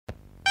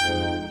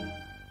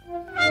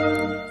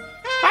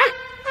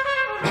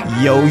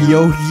Yo,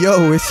 yo,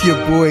 yo, it's your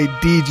boy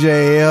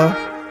DJ L.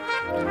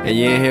 And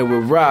you're in here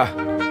with Ra.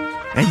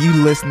 And you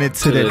listening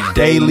to the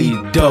Daily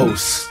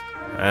Dose.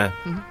 And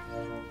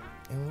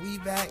we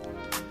back.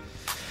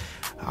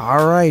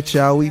 All right,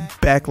 y'all, we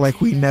back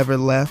like we never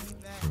left.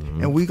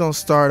 And we gonna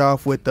start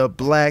off with the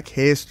Black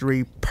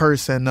History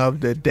Person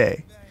of the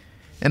Day.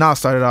 And I'll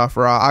start it off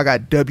raw. I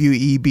got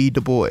W.E.B. Du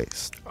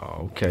Bois.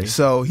 Oh, okay.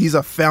 So he's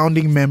a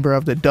founding member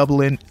of the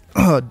NAACP,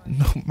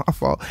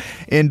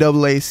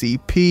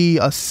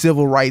 a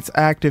civil rights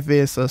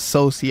activist, a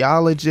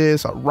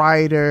sociologist, a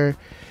writer,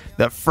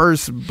 the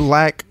first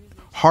black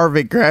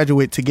Harvard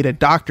graduate to get a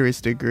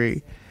doctorate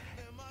degree,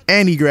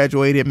 and he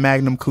graduated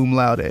magna cum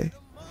laude.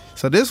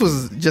 So this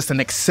was just an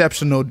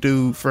exceptional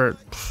dude for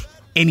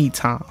any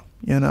time,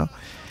 you know.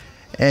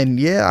 And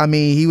yeah, I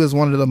mean, he was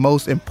one of the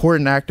most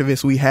important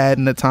activists we had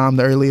in the time,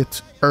 the early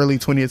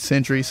 20th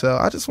century. So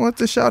I just wanted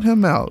to shout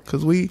him out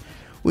because we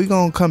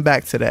gonna come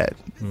back to that.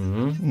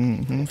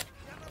 And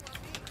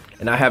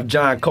I have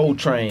John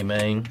Coltrane,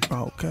 man.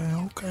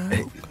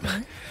 Okay.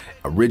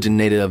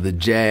 Originator of the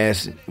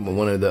jazz,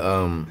 one of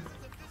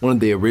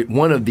the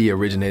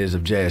originators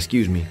of jazz.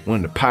 One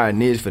of the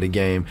pioneers for the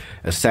game.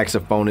 A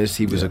saxophonist.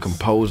 He was a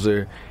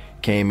composer.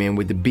 Came in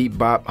with the beat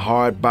bop,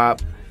 hard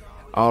bop,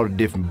 all the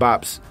different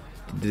bops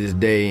to this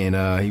day. And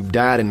he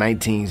died in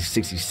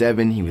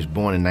 1967. He was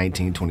born in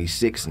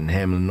 1926 in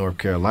Hamlin, North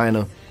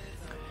Carolina.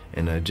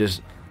 And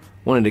just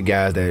one of the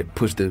guys that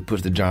pushed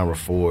the genre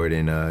forward.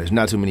 And there's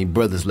not too many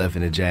brothers left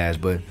in the jazz,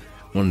 but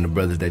one of the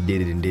brothers that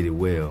did it and did it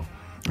well.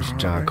 It's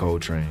John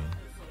Coltrane.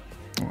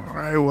 All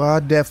right. Well, I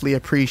definitely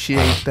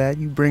appreciate that.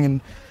 You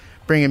bringing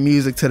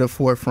music to the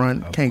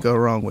forefront. Can't go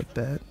wrong with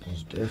that.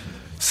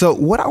 So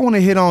what I want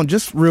to hit on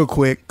just real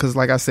quick, because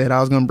like I said, I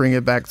was going to bring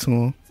it back to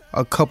him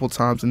a couple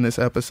times in this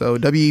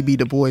episode. W.E.B.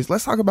 Du Bois.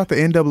 Let's talk about the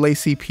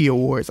NAACP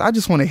awards. I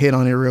just want to hit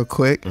on it real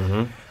quick.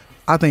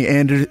 I think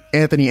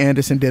Anthony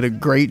Anderson did a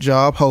great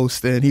job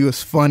hosting. He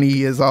was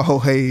funny as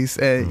always.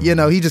 And, you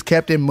know, he just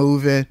kept it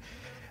moving.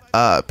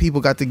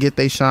 People got to get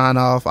their shine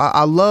off.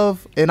 I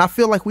love, and I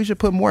feel like we should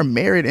put more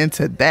merit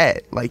into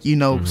that. Like, you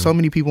know, so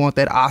many people want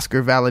that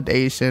Oscar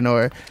validation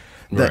or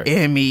the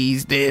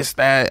Emmys, this,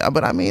 that.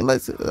 But I mean,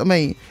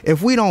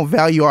 if we don't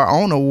value our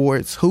own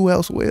awards, who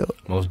else will?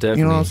 Most definitely.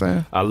 You know what I'm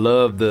saying? I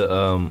love the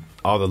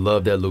all the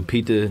love that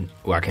Lupita.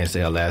 Well, I can't say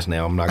her last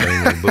name. I'm not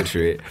going to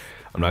butcher it.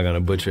 I'm not going to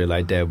butcher it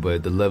like that,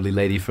 but the lovely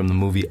lady from the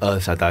movie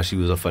Us, I thought she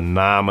was a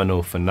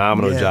phenomenal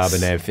job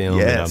in that film.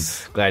 Yes.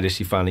 And I'm glad that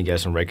she finally got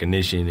some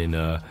recognition.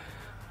 And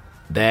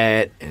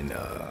that and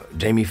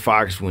Jamie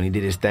Foxx when he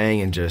did his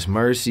thing and Just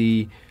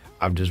Mercy,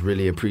 I've just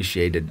really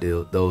appreciated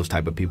those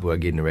type of people are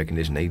getting the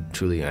recognition they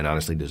truly and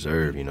honestly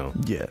deserve, you know.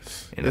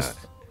 Yes. And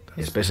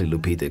especially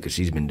Lupita, because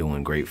she's been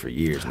doing great for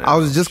years now. I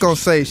was just going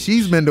to say,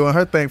 she's been doing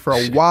her thing for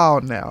a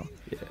while now.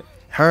 Yeah.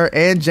 Her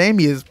and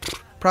Jamie is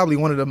probably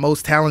one of the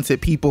most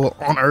talented people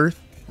on earth.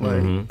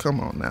 Like, come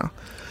on now.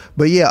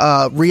 But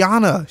yeah,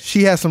 Rihanna,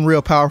 she has some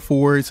real powerful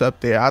words up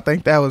there. I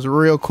think that was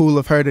real cool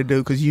of her to do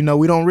because, you know,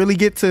 we don't really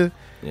get to,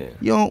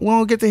 we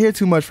don't get to hear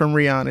too much from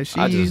Rihanna.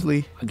 I just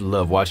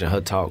love watching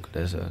her talk.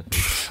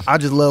 I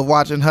just love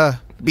watching her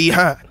be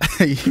her,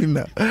 you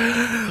know.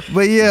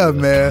 But yeah,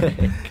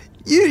 man,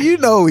 you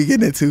know what we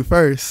getting into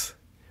first.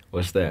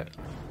 What's that?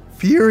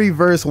 Fury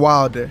versus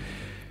Wilder.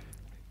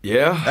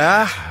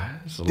 Yeah.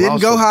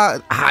 Didn't go how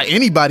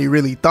anybody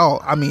really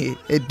thought. I mean,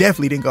 it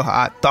definitely didn't go how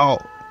I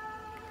thought.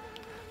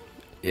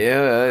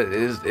 Yeah,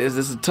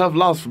 it's a tough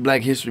loss for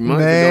Black History Month.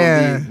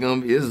 Man. It's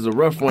gonna be this is a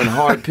rough one,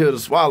 hard pill to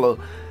swallow.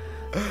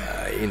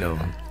 You know,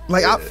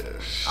 like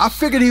I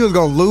figured he was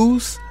gonna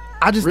lose.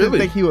 I just didn't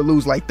think he would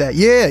lose like that.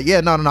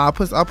 Yeah. No. I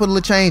put a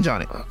little change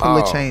on it.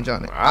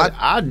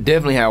 I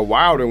definitely had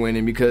Wilder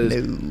winning because,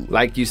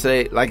 like you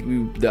say,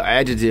 the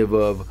adjective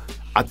of,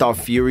 I thought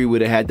Fury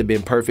would have had to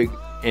been perfect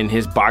in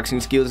his boxing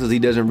skills because he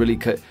doesn't really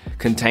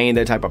contain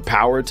that type of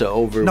power to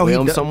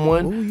overwhelm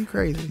someone. Ooh, you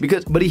crazy.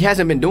 But he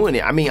hasn't been doing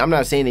it. I mean, I'm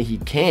not saying that he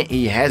can't.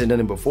 He hasn't done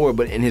it before,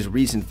 but in his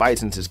recent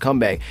fights since his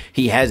comeback,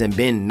 he hasn't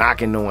been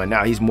knocking no one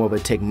out. He's more of a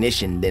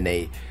technician than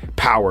a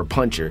power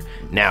puncher.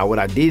 Now, what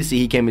I did see,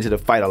 he came into the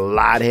fight a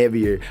lot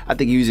heavier. I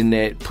think he was in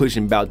that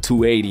pushing about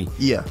 280,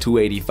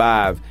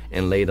 285,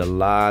 and laid a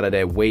lot of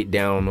that weight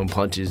down on them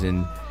punches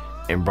and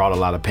brought a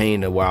lot of pain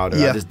to Wilder.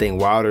 I just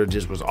think Wilder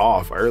just was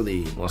off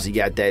early. Once he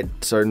got that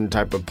certain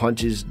type of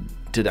punches,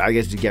 I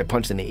guess he got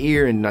punched in the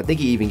ear, and I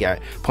think he even got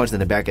punched in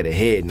the back of the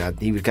head. And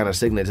he was kind of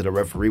signaling to the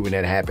referee when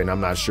that happened.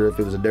 I'm not sure if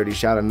it was a dirty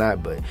shot or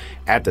not, but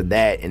after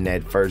that, in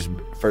that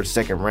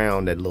second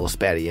round, that little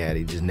spat he had,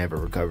 he just never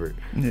recovered.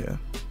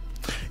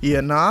 Yeah,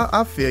 no,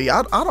 I feel you.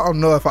 I don't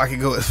know if I could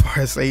go as far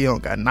as say you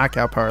don't got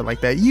knockout power like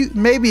that.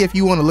 Maybe if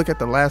you want to look at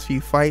the last few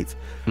fights,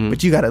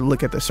 but you got to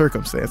look at the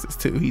circumstances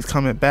too. He's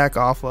coming back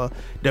off of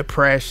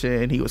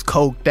depression. He was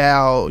coked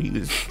out. He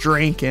was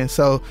drinking.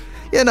 So,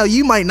 you know,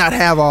 you might not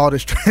have all the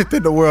strength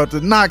in the world to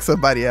knock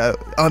somebody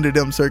out under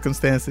them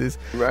circumstances.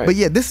 Right. But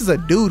yeah, this is a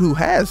dude who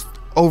has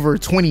over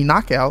 20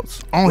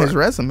 knockouts on his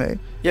resume.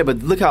 Yeah, but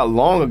look how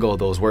long ago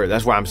those were.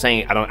 That's why I'm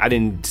saying I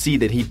didn't see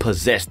that he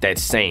possessed that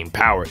same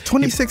power.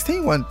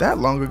 2016 wasn't that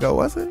long ago,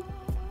 was it?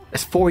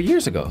 That's 4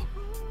 years ago.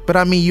 But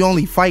I mean, you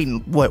only fighting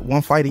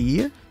one fight a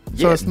year,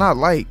 so Yeah. it's not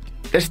like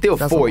That's still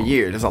 4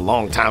 years. That's a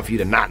long time for you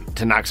to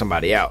knock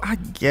somebody out. I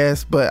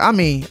guess. But I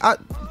mean,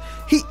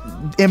 he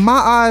in my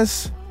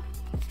eyes,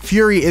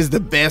 Fury is the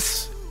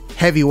best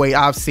heavyweight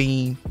I've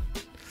seen.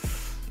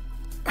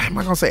 Am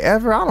I gonna say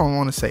ever? I don't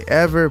want to say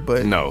ever,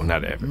 but No,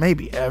 not ever.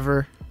 maybe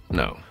ever.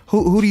 No.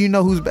 Who do you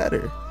know who's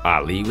better?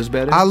 Ali was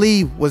better.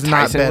 Ali was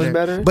not Tyson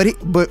better. was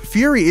better? But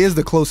Fury is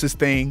the closest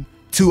thing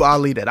to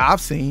Ali that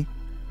I've seen.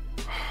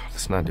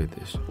 Let's not do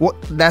this. What?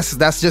 That's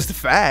just the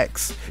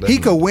facts. He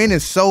could win in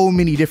so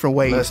many different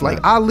ways.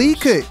 Like Ali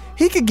could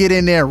get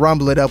in there and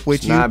rumble it up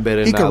with He's you. not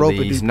better He than could rope Ali.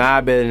 it. He's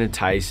not better than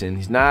Tyson.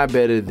 He's not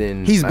better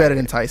than... He's better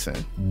than Tyson.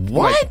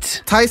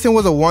 What? Tyson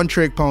was a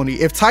one-trick pony.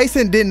 If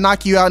Tyson didn't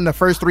knock you out in the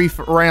first 3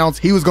 rounds,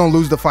 he was gonna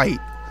lose the fight.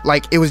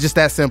 Like, it was just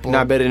that simple.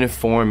 Not better than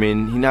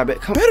Foreman. He's not better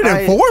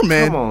than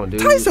Foreman. Come on, dude.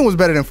 Tyson was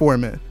better than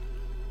Foreman.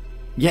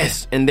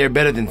 Yes, and they're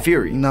better than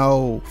Fury.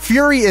 No,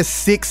 Fury is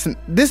 6.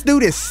 This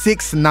dude is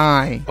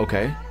 6'9".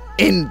 Okay.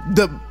 And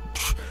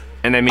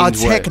And that a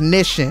means what?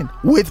 technician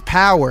with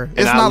power. And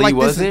It's Ali not like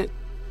wasn't? this.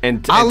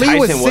 And Ali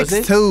Tyson was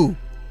wasn't? 6'2".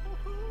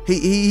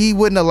 He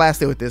wouldn't have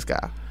lasted with this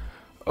guy.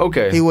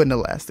 Okay. He wouldn't have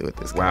lasted with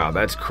this guy. Wow,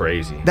 that's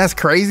crazy. That's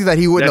crazy that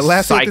he wouldn't have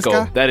That's lasted with psycho.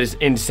 this guy. That is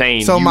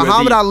insane. So You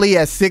Muhammad really- Ali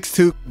at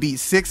 6'2" beat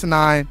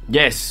 6'9",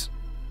 Yes.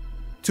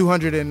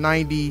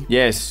 290.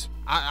 Yes.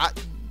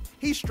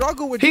 He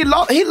struggled with. He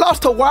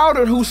lost to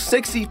Wilder, who's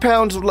 60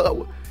 pounds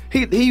low.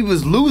 He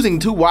was losing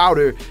to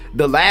Wilder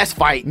the last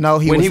fight. No,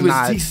 he when was he was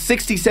not. He's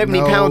 60, 70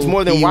 No, pounds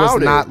more than he Wilder.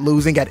 was not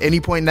losing at any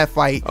point in that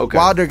fight. Okay.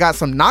 Wilder got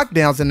some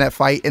knockdowns in that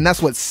fight, and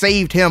that's what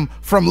saved him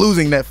from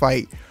losing that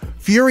fight.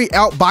 Fury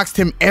outboxed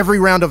him every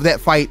round of that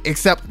fight,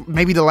 except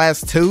maybe the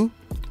last 2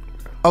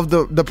 of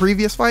the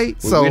previous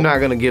fight. So we're not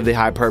gonna give the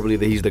hyperbole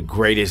that he's the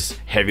greatest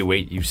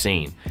heavyweight you've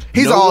seen.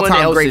 he's No an one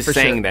all-time else great is for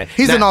saying sure. that.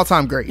 He's Now, an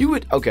all-time great. You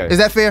would okay? Is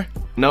that fair?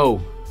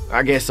 No,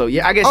 I guess so.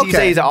 Yeah, I guess you Okay.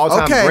 say he's an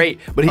all-time Okay. great,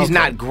 but he's Okay.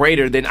 not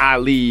greater than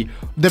Ali,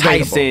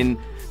 Debatable. Tyson.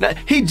 Now,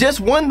 he just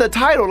won the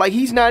title. Like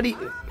he's not.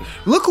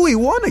 Look who he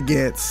won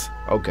against.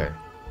 Okay.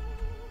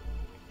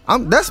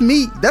 That's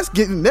me.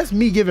 That's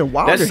me giving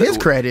Wilder his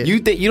credit. You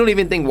don't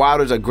even think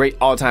Wilder's a great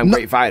all-time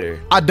great fighter.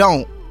 I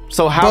don't.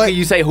 So how can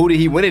you say who did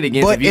he win it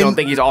against if you don't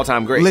think he's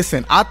all-time great?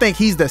 Listen, I think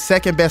he's the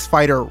second best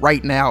fighter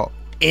right now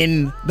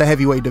in the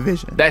heavyweight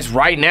division. That's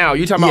right now.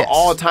 You talking Yes. about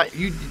all-time?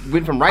 You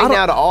went from right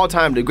now to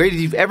all-time, the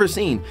greatest you've ever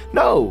seen.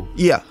 No.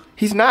 Yeah.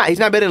 He's not. He's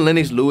not better than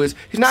Lennox Lewis.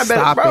 He's not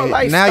Stop better, bro. it.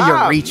 Like, Now stop.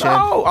 you're reaching.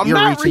 No, I'm you're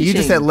not reaching. You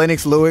just said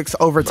Lennox Lewis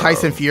over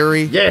Tyson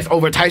Fury. Yes,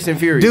 over Tyson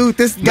Fury. Dude,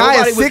 this guy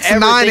Nobody is was ever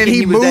 6'9" and thinking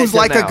he was that moves till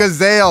like a now.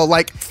 gazelle.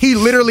 Like, he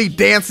literally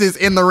dances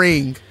in the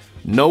ring.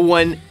 No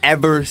one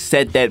ever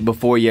said that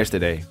before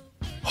yesterday.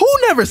 Who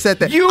never said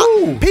that?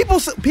 You.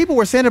 People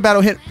were saying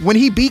about him when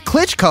he beat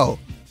Klitschko.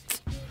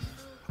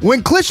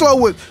 When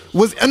Klitschko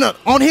was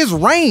on his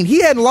reign,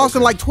 he hadn't lost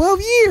in like 12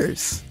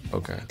 years.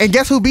 Okay. And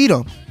guess who beat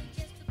him?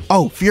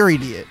 Oh, Fury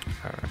did.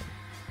 All right.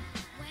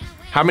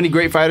 How many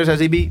great fighters has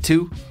he beat?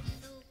 2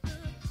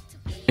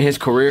 in his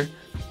career.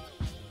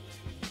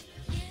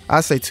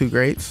 I say 2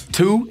 greats.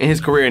 2 in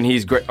his career, and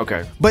he's great.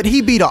 Okay. But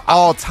he beat an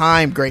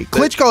all-time great.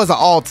 Klitschko is an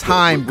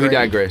all-time We great.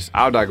 digress.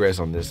 I'll digress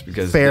on this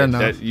because Fair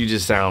enough. you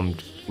just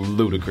sound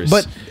ludicrous.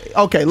 But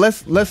okay,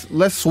 let's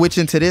switch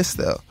into this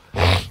though.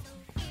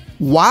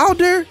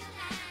 Wilder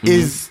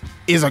is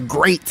a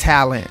great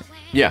talent.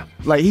 yeah,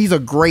 Like, he's a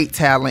great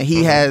talent.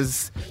 He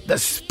has the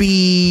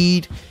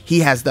speed, he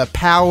has the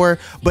power,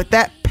 but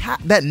that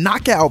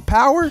knockout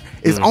power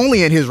is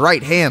only in his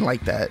right hand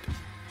like that.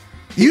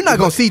 You're not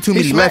gonna see too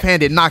many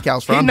left-handed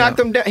knockouts from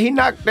him. He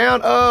knocked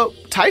down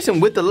Tyson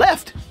with the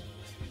left.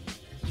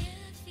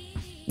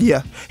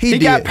 Yeah, He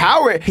did. got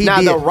power. He now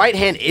did. the right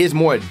hand is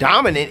more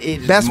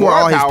dominant. That's where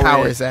all his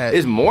power is at.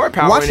 There's more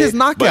power. Watch in his it,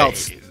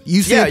 knockouts. but-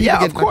 You see yeah, people yeah,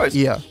 get of course.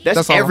 Yeah,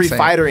 that's all I'm every saying.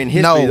 fighter in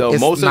history, no,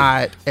 though. It's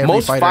not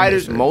every fighter in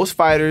history. Most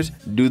fighters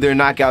do their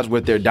knockouts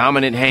with their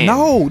dominant hand.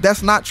 No,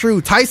 that's not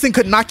true. Tyson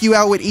could knock you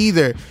out with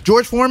either.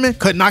 George Foreman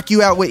could knock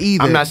you out with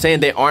either. I'm not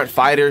saying there aren't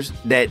fighters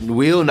that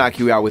will knock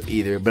you out with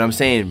either, but I'm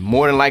saying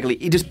more than likely,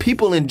 just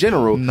people in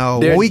general. No,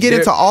 when we get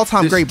into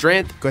all-time the great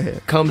strength, go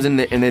ahead. comes in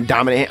the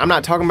dominant hand. I'm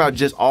not talking about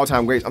just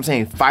all-time greats. I'm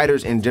saying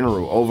fighters in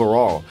general,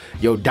 overall.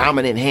 Your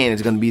dominant hand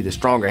is going to be the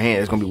stronger hand.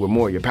 It's going to be where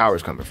more of your power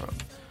is coming from.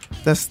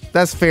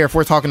 That's fair if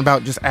we're talking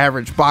about just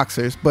average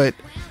boxers, but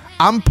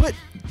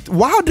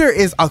Wilder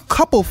is a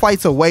couple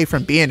fights away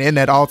from being in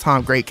that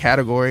all-time great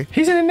category.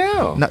 He's in it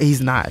now. No,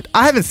 he's not.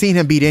 I haven't seen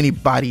him beat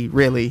anybody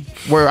really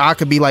where I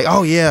could be like,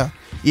 oh yeah,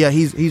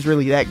 he's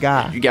really that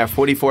guy. You got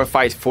 44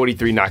 fights,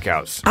 43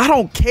 knockouts. I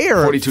don't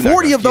care. 42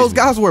 40 of knockouts, those excuse me.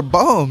 guys were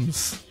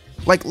bums.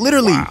 Like,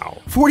 literally, Wow.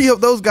 40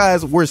 of those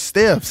guys were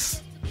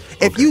stiffs.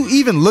 If you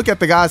even look at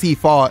the guys he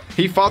fought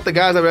the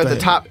guys that were at the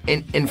top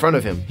in front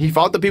of him. He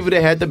fought the people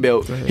that had the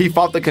belt. He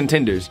fought the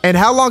contenders. And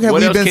how long have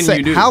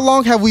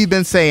we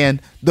been saying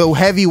the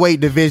heavyweight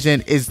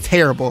division is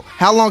terrible?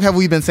 How long have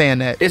we been saying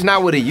that? It's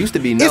not what it used to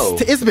be. No,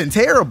 it's been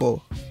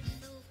terrible.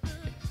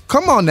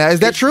 Come on now,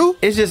 is that true?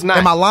 It's just not.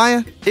 Am I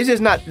lying? It's just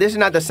not. This is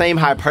not the same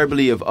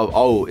hyperbole of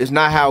old. It's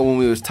not how when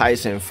we was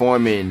Tyson,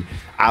 Foreman,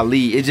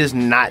 Ali. It's just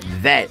not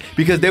that,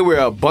 because there were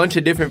a bunch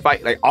of different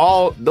fights. Like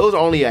those are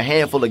only a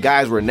handful of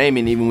guys we're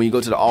naming. Even when you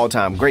go to the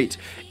all-time greats,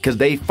 because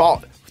they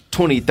fought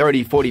 20,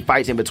 30, 40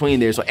 fights in between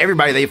there. So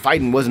everybody they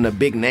fighting wasn't a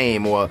big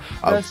name or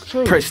a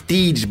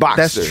prestige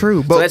boxer. That's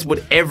true. But so that's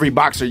what every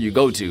boxer you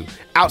go to,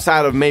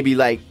 outside of maybe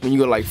like when you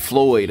go to like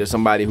Floyd or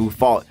somebody who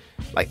fought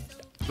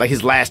like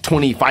his last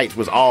 20 fights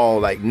was all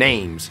like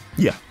names.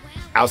 Yeah.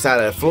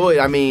 Outside of Floyd,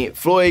 I mean,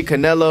 Floyd,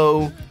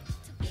 Canelo,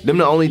 them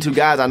the only two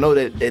guys I know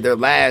that their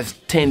last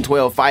 10,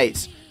 12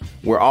 fights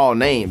were all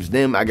names.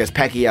 Them, I guess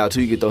Pacquiao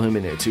too, you could throw him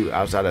in there too.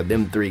 Outside of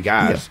them three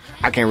guys,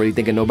 I can't really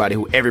think of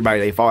nobody everybody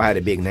they fought had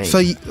a big name.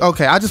 So,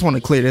 okay, I just want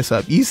to clear this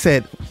up. You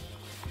said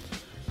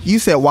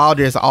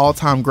Wilder is an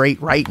all-time great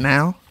right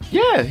now?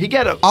 Yeah, he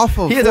got off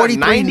of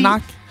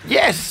 43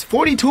 Yes,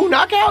 42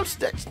 knockouts.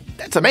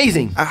 That's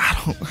amazing.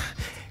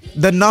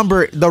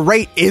 The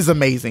rate is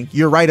amazing.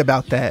 You're right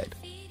about that.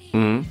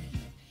 Mm-hmm.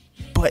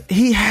 But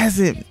he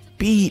hasn't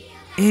beat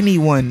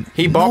anyone.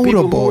 He bought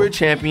people who were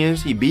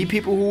champions. He beat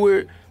people who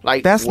were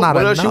like. That's not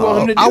enough. Else you want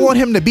him to do? I want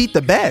him to beat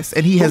the best,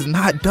 and he has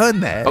not done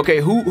that. Okay,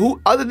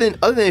 who other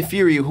than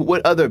Fury?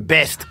 What other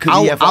best could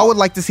he have fought? I would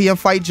like to see him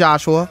fight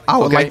Joshua. I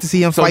would like to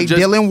see him fight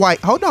Dylan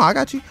White. Hold on, I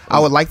got you. I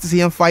would like to see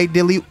him fight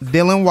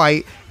Dylan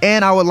White,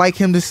 and I would like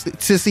him to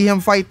see him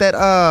fight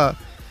that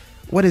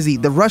what is he?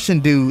 The Russian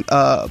dude,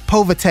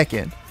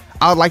 Povetkin.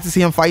 I would like to see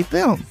him fight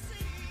them.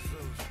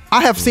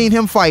 I have seen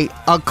him fight.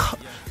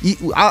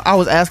 I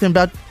was asking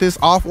about this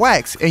off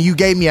wax, and you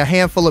gave me a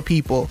handful of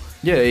people.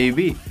 Yeah, he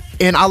beat.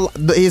 And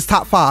his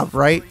top 5,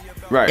 right?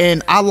 Right.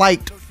 And I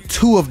liked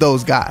 2 of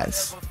those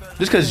guys.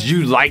 Just because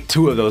you like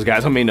 2 of those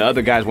guys, I mean the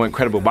other guys weren't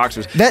credible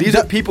boxers. These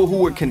are people who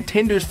were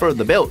contenders for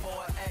the belt.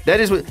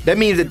 That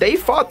means that they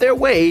fought their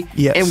way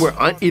and were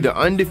either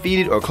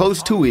undefeated or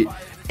close to it,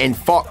 and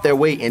fought their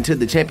way into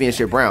the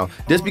championship round.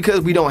 Just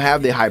because we don't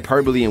have the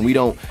hyperbole and we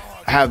don't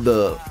have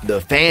the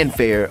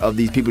fanfare of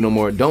these people no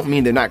more, don't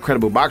mean they're not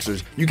credible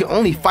boxers. You can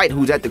only fight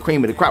who's at the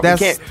cream of the crop.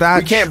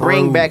 We can't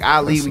bring back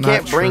Ali. We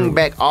can't bring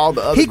back all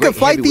the other. He could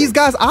fight these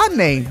guys I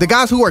named, the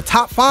guys who are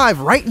top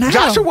 5 right now.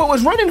 Joshua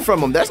was running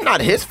from him. That's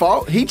not his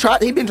fault. He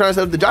been trying to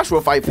set up the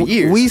Joshua fight for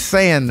years. We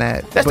saying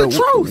that. That's the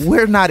truth.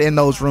 We're not in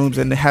those rooms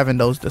and having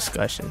those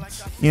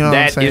discussions. You know what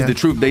I'm saying? That is the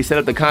truth. They set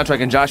up the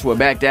contract and Joshua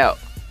backed out.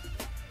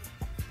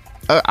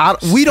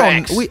 We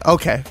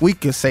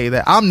could say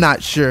that. I'm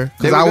not sure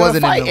because I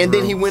wasn't in the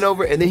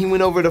room. Then he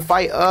went over to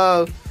fight.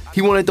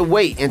 He wanted to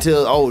wait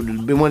until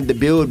he wanted to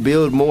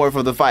build more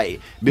for the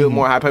fight, build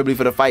more hyperbole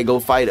for the fight.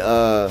 Go fight.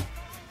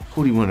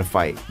 Who do you want to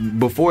fight?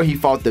 Before he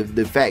fought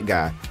the fat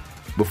guy,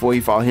 before he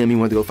fought him, he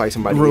wanted to go fight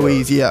somebody.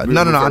 Ruiz, yeah.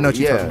 No. I know what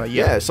you're talking about.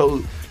 Yeah.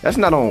 So that's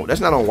not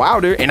on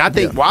Wilder, and I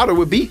think Wilder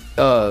would beat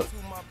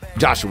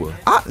Joshua.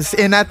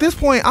 And at this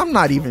point, I'm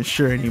not even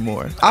sure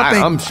anymore.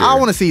 I'm sure. I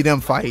want to see them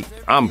fight.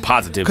 I'm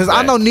positive. Because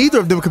I know neither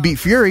of them could beat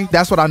Fury.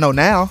 That's what I know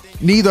now.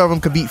 Neither of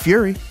them could beat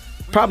Fury.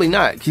 Probably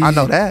not. I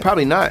know that.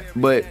 Probably not.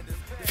 But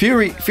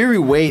Fury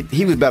weighed,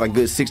 he was about a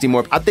good 60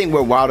 more. I think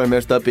where Wilder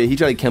messed up is he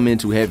tried to come in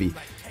too heavy.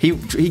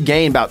 He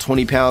gained about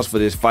 20 pounds for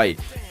this fight.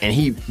 And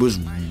he was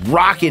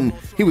rocking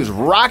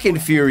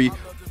Fury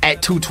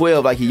at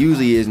 212 like he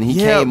usually is, and he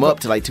came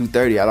up to like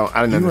 230.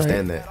 I didn't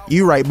understand that.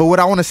 You're right, but what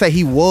I want to say,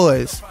 he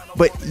was,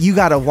 but you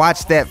got to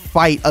watch that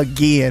fight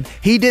again.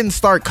 He didn't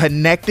start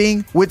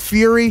connecting with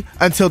Fury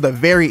until the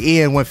very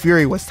end when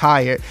Fury was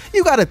tired.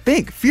 You got to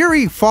think,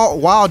 Fury fought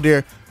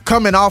Wilder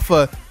coming off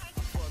a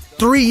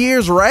 3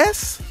 years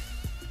rest,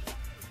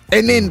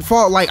 and then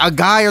fought like a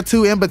guy or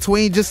two in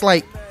between, just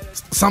like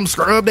some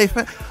scrub they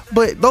found.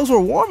 But those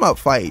were warm-up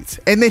fights,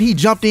 and then he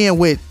jumped in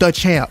with the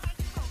champ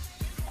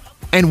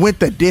and went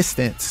the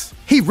distance.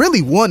 He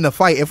really won the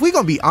fight. If we're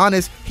going to be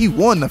honest, he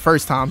won the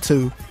first time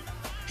too.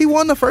 He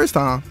won the first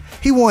time.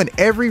 He won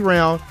every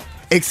round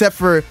except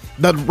for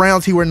the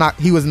rounds he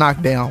was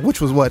knocked down, which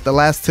was what, the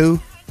last 2?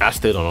 I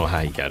still don't know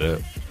how he got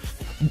up.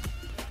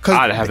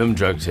 I'd have him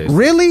drug tested.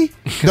 Really?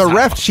 The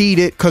ref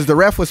cheated because the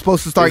ref was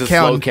supposed to start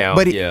counting. Slow count,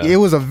 but it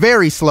was a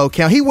very slow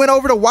count. He went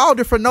over to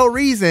Wilder for no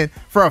reason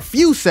for a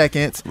few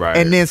seconds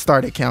and then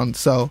started counting.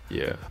 So,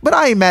 but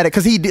I ain't mad at it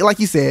because he did, like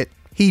you said,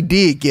 he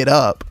did get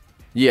up.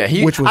 Yeah,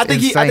 which was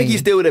insane. I think he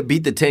still would have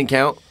beat the 10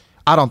 count.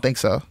 I don't think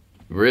so.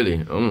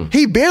 Really?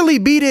 He barely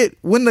beat it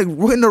when the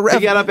ref.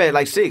 He got up at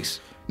like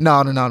 6.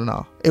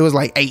 No. It was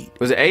like 8.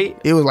 Was it 8?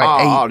 It was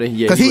like 8.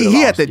 Because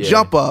he had to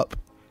jump up.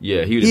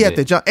 Yeah, he had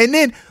to jump. And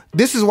then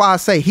this is why I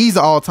say he's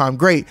an all-time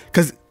great.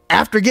 Because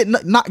after getting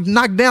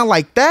knocked down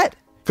like that,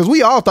 because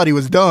we all thought he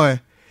was done,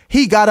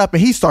 he got up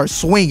and he started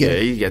swinging. Yeah,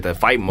 he got that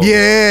fight mode.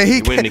 Yeah,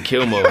 he went into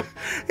kill mode.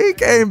 He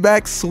came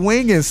back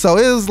swinging. So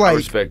it was like, I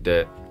respect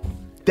that.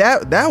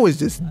 that was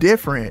just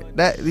different.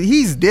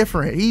 He's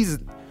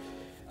different.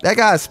 That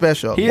guy's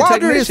special. He's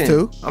Wilder is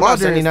too. I'm not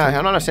saying he's not.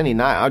 I'm not saying he's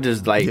not. I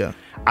just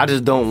I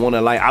just don't want to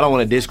I don't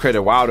want to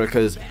discredit Wilder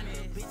because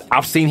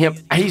I've seen him.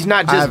 He's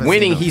not just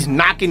winning. He's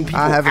knocking people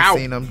out. I haven't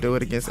seen him do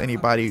it against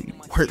anybody.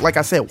 Like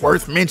I said,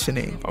 worth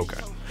mentioning. Okay.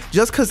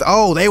 Just because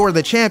they were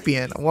the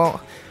champion.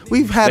 Well,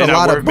 we've had a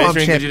lot of bum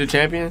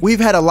champions. We've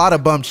had a lot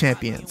of bum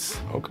champions.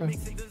 Okay.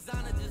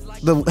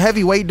 The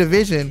heavyweight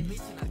division,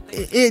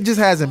 it just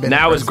hasn't been.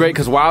 Now it's great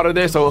because Wilder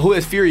there. So who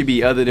has Fury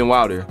beat other than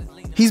Wilder?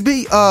 He's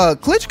beat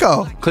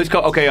Klitschko.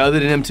 Klitschko. Okay. Other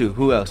than him too.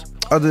 Who else?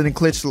 Other than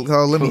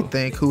Klitschko, let me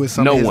think. Who is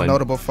some of his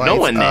notable fights? No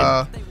one.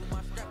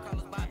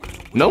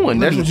 No one.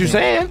 That's what you're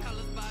saying.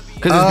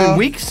 Because it's been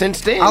weeks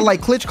since then. I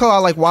like Klitschko. I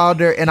like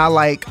Wilder, and I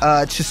like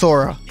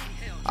Chisora.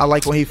 I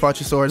like when he fought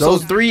Chisora.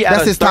 Those 3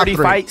 out of 30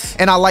 fights,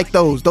 and I like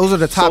those. Those are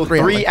the top 3.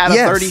 3 out of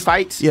 30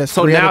 fights. Yes.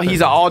 So now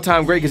he's an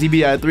all-time great because he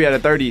beat 3 out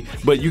of 30.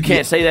 But you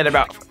can't say that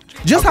about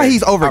just how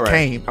he's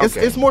overcame. Right.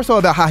 It's more so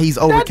about how he's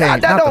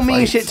overcame. That don't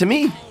mean shit to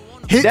me.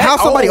 How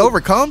somebody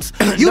overcomes?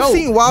 You've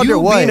seen Wilder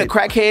being a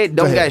crackhead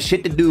don't got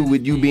shit to do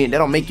with you being. That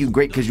don't make you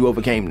great because you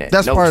overcame that.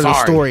 That's part of the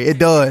story. It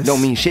does.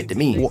 Don't mean shit to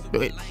me.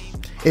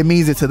 It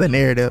means it to the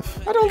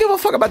narrative. I don't give a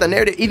fuck about the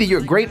narrative. Either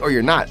you're great or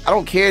you're not. I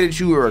don't care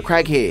that you are a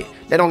crackhead.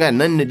 That don't got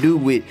nothing to do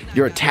with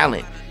your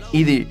talent.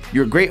 Either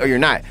you're great or you're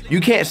not. You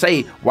can't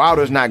say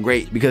Wilder's not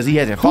great because he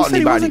hasn't fought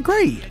anybody. He wasn't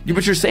great?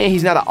 But you're saying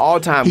he's not an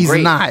all-time great.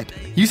 He's not.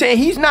 You saying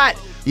he's not,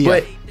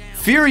 but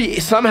Fury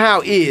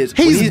somehow is.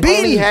 He's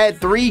only had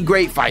 3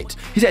 great fights.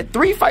 He's had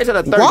 3 fights out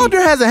of 30. Wilder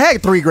hasn't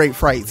had 3 great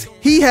fights.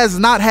 He has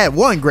not had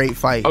 1 great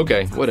fight.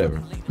 Okay,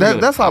 whatever.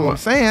 That's all I'm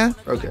saying.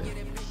 Okay.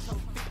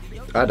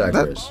 I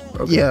digress.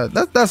 Yeah,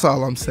 that's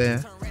all I'm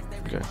saying.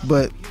 Okay.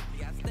 But,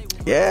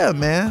 yeah,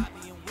 man.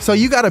 So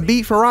you got a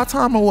beat for Raw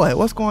Time or what?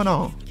 What's going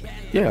on?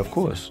 Yeah, of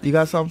course. You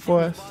got something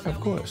for us? Of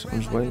course. I'm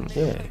just waiting.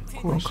 Yeah, of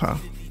course.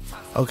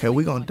 Okay,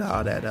 we're going to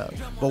dial that up.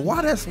 But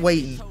while that's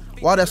waiting,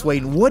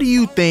 what do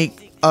you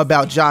think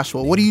about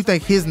Joshua? What do you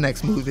think his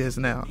next move is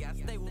now?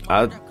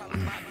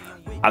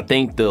 I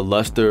think the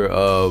luster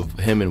of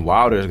him and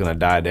Wilder is gonna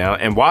die down,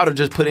 and Wilder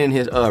just put in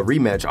his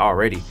rematch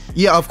already.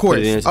 Yeah, of course.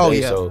 Today,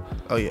 so,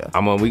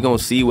 we gonna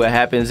see what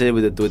happens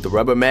with the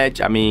rubber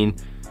match. I mean,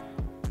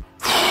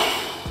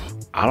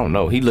 I don't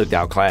know. He looked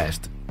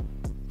outclassed,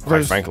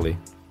 quite frankly.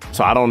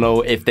 So I don't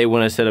know if they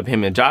want to set up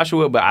him and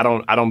Joshua, but I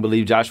don't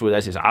believe Joshua.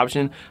 That's his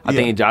option. I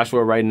think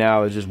Joshua right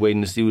now is just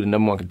waiting to see who the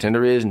number 1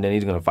 contender is, and then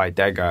he's gonna fight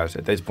that guy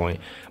at this point.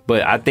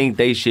 But I think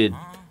they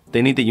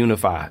need to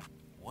unify.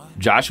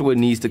 Joshua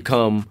needs to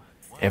come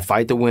and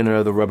fight the winner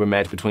of the rubber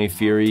match between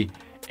Fury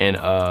and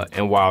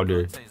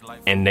Wilder,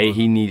 and they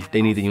need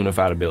to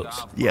unify the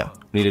belts. Yeah,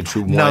 need a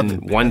true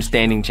one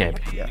standing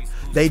champion. Yeah,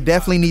 they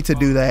definitely need to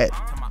do that.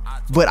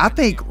 But I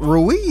think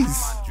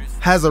Ruiz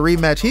has a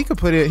rematch. He could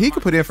put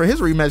in for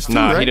his rematch too.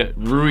 Nah, right?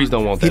 Ruiz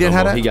don't want that. He didn't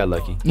have that. He got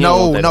lucky.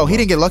 He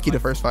didn't get lucky the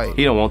first fight.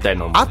 He don't want that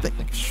no more. I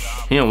think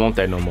he don't want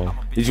that no more.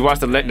 Did you watch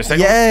the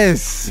second?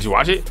 Yes. Did you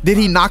watch it? Did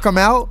he knock him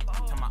out?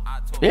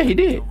 Yeah, he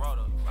did.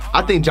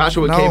 I think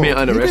Joshua came in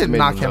underestimated. He didn't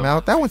knock him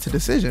out. That went to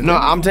decision. No,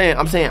 I'm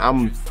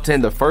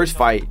saying the first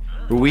fight,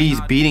 Ruiz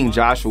beating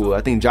Joshua.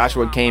 I think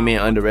Joshua came in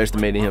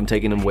underestimating him,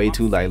 taking him way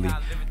too lightly.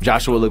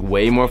 Joshua looked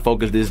way more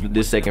focused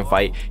this second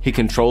fight. He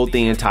controlled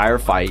the entire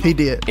fight. He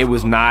did. It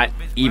was not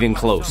even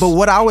close. But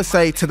what I would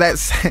say to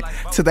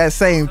that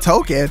same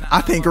token,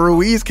 I think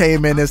Ruiz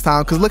came in this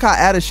time because look how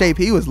out of shape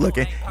he was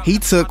looking. He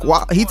took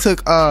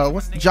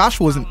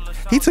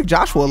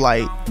Joshua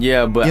light.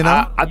 Yeah, but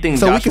I think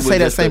so. Joshua We can say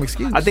that same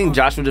excuse. I think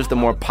Joshua just a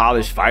more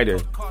polished fighter.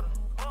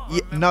 Yeah,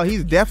 no,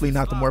 he's definitely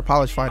not the more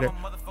polished fighter.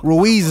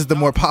 Ruiz is the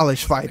more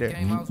polished fighter.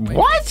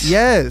 What?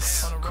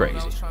 Yes.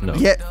 Crazy. No.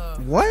 Yeah.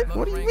 What?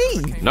 What do you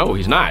mean? No,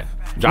 he's not.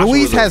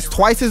 Ruiz has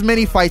twice as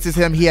many fights as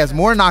him. He has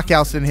more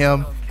knockouts than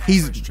him.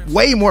 He's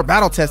way more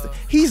battle tested.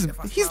 He's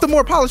the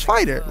more polished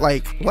fighter.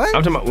 Like, what?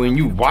 I'm talking about when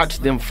you watch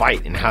them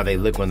fight and how they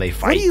look when they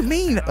fight. What do you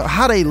mean?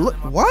 How they look?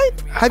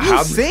 What? Have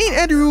you seen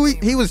Andy Ruiz?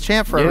 He was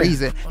champ for a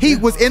reason. He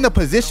was in the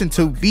position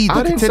to be the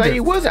contender. Say he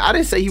wasn't. I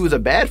didn't say he was a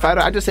bad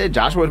fighter. I just said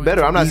Joshua was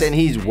better. I'm not saying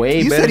he's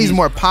way better. You said he's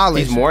more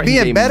polished.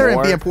 Being better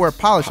and being poor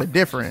polished are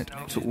different.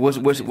 So what's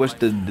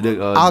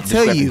the I'll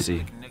tell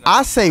you.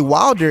 I say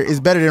Wilder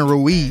is better than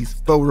Ruiz,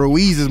 but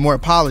Ruiz is more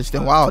polished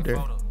than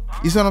Wilder.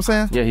 You see what I'm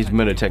saying? Yeah, he's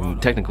better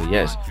technically,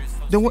 yes.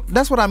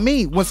 That's what I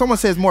mean. When someone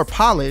says more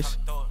polished,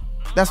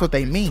 that's what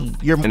they mean.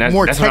 You're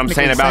more technically That's what I'm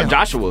saying about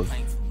Joshua.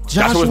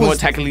 Joshua's more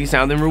technically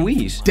sound than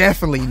Ruiz.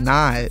 Definitely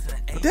not.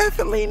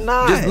 Definitely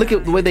not. Just look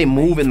at the way they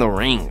move in the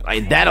ring.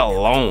 Like, that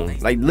alone.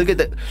 Like, look at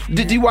the...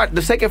 Did you watch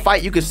the second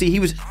fight? You could see he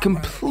was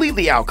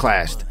completely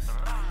outclassed.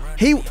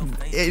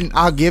 And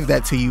I'll give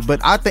that to you, but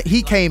I think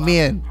he came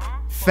in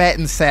fat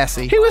and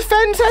sassy. He was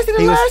fat and sassy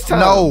the last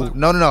time.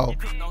 No.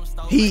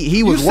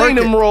 He was working.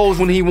 You seen them rolls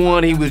when he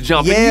won. He was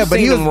jumping. Yeah, but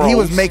he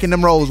was making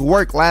them rolls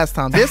work last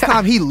time. This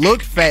time he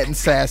looked fat and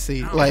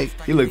sassy. Like,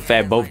 he looked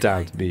fat both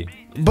times to me.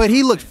 But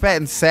he looked fat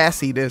and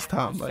sassy this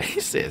time. Like, he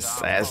said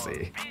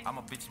sassy.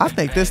 I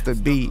think this the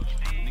beat.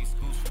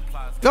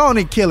 Go on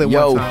and kill it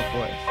one time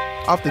for us.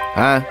 Off the.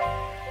 Huh?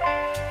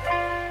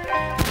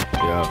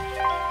 Yeah.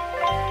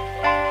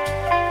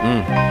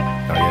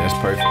 Oh yeah, that's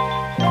perfect.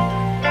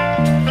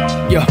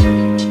 Yo,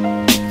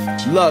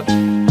 look.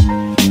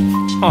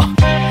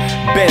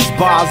 Best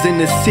bars in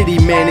the city,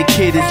 man, the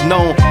kid is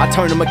known. I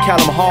turn the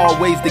McCallum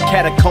hallways to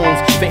catacombs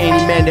for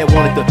any man that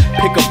wanted to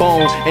pick a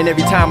bone. And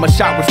every time a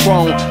shot was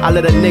thrown, I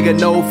let a nigga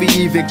know if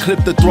he even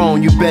clipped the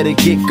throne. You better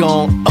get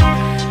gone.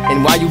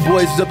 And while you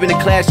boys is up in the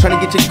class trying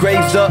to get your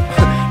grades up,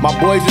 my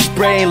boys are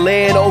spraying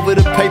lead over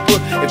the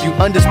paper. If you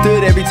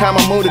understood, every time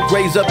I mowed the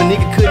grades up, a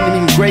nigga couldn't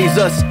even graze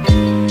us.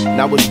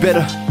 Now what's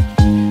better?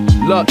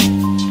 Look.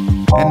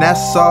 And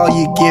that's all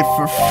you get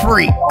for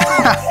free.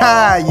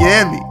 You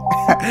hear me?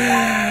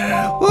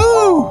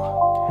 Woo!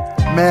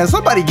 Man,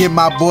 somebody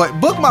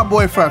book my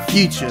boy for a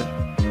feature.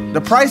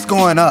 The price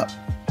going up.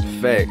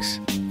 Facts.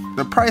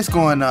 The price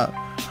going up.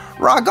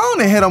 Rock, go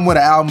on and hit him with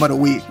an album of the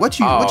week. What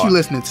you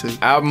listening to?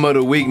 Album of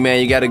the week,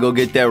 man. You got to go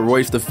get that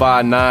Royce the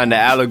 5'9", the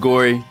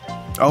Allegory.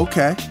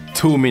 Okay.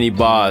 Too many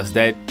bars.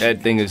 That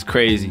thing is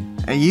crazy.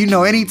 And you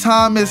know,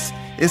 anytime it's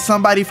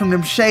somebody from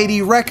them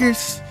shady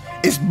records,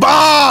 it's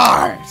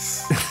bars.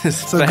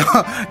 So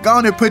go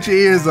on and put your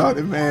ears on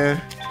it, man.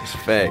 It's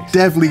facts.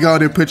 Definitely go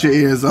on and put your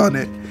ears on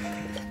it.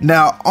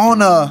 Now,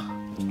 on a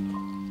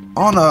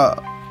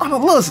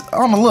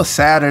little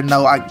sadder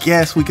note, I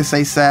guess we could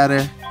say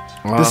sadder.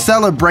 The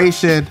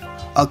celebration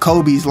of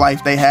Kobe's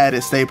life they had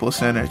at Staples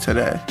Center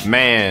today.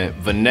 Man,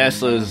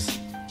 Vanessa's,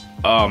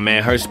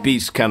 her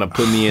speech kind of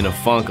put me in a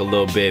funk a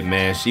little bit,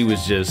 man. She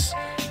was just,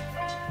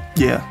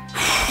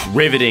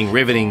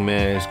 riveting,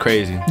 man. It's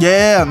crazy.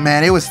 Yeah,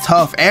 man, it was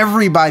tough.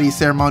 Everybody's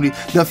ceremony.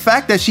 The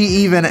fact that she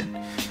even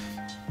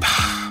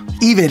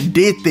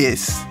did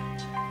this,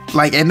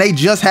 like, and they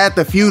just had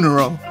the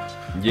funeral.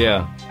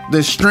 Yeah.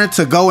 The strength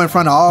to go in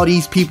front of all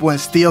these people and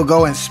still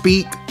go and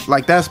speak,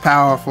 like, that's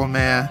powerful,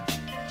 man.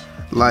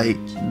 Like,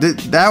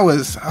 that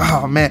was,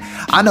 oh man.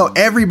 I know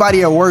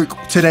everybody at work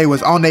today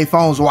was on their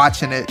phones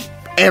watching it.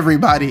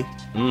 Everybody.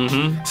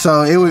 Mm-hmm.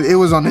 So it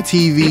was on the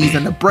TVs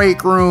in the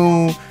break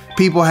room.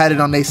 People had it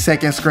on their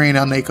second screen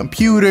on their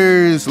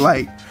computers.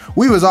 Like,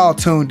 we was all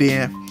tuned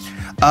in.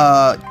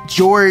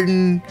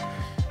 Jordan,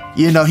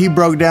 you know, he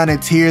broke down in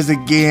tears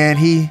again.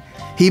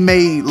 He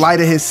made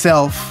light of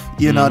himself.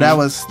 You know, that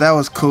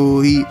was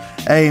cool.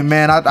 Hey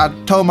man, I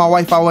told my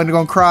wife I wasn't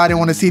gonna cry. I didn't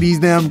want to see these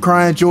damn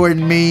crying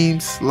Jordan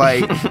memes.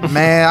 Like,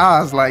 man,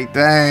 I was like,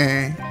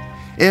 dang,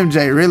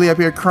 MJ really up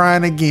here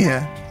crying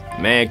again.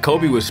 Man,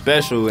 Kobe was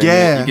special.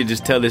 And you could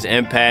just tell his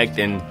impact,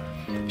 and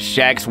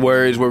Shaq's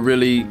words were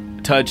really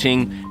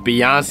touching.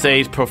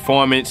 Beyonce's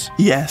performance,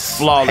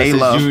 flawless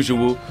as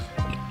usual.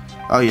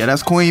 Oh yeah,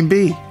 that's Queen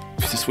B.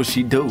 That's what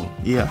she do.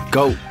 Yeah,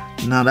 go.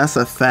 No, that's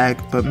a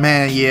fact. But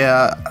man,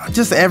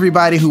 just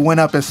everybody who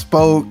went up and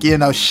spoke. You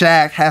know,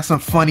 Shaq had some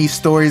funny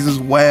stories as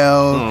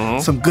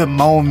well, some good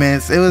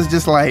moments. It was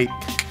just like,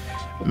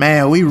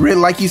 man, we really,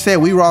 like you said,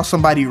 we were all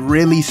somebody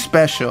really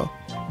special.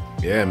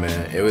 Yeah,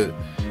 man, it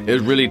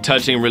was really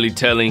touching, really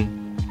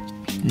telling.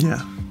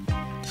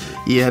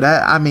 Yeah,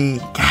 that, I mean,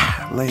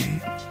 golly,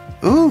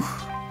 ooh,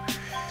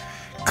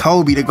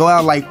 Kobe to go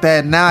out like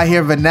that. Now I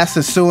hear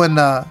Vanessa suing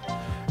the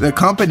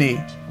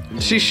company.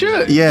 She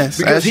should. Yes,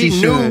 because he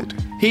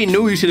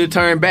knew he should have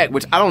turned back,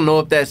 which I don't know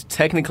if that's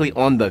technically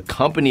on the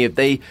company, if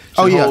they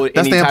should hold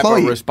any type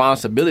of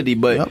responsibility,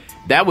 but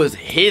that was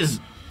his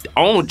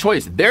own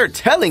choice. They're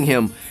telling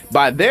him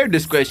by their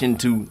discretion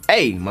to,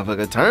 hey,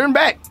 motherfucker, turn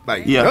back.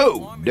 Like,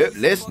 no,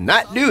 let's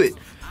not do it.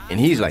 And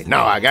he's like,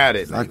 no, I got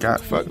it. Like,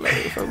 fuck, like,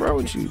 what the fuck wrong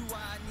with you?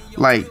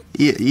 Like,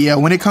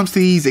 when it comes to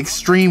these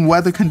extreme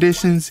weather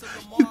conditions,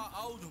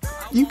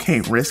 you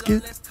can't risk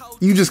it.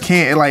 You just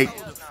can't, like,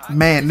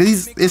 man,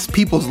 it's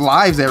people's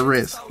lives at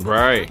risk.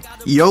 Right.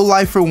 Your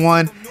life for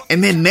one,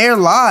 and then their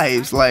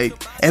lives. Like,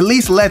 at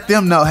least let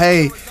them know,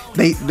 hey,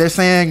 they're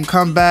saying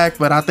come back,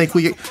 but I think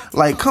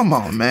like, come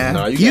on, man.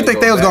 No, you think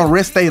they was gonna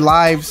risk their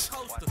lives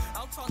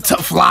to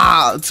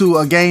fly to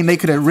a game they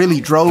could have really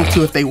drove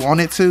to if they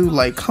wanted to?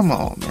 Like, come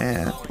on,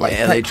 man. Like,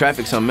 LA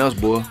traffic something else,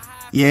 boy.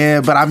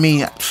 Yeah, but I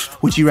mean,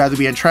 would you rather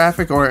be in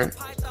traffic or?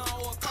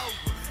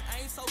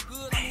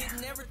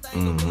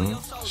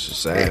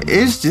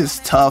 It's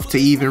just tough to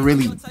even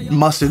really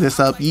muster this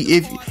up.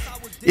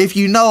 If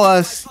you know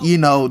us, you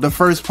know the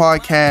first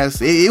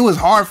podcast. It was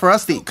hard for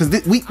us to, because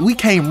we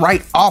came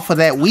right off of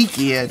that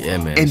weekend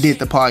and did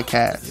the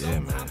podcast. Yeah,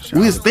 man.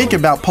 We was thinking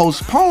about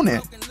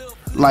postponing,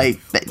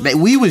 like that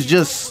we was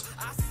just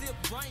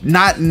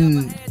not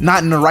in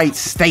the right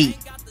state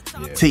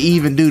to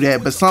even do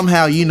that. But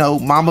somehow, you know,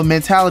 Mamba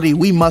mentality,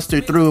 we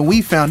mustered through and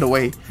we found a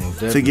way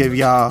to give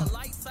y'all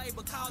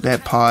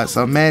that pod.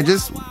 So man,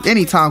 just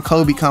anytime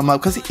Kobe come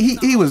up, because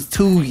he was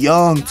too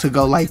young to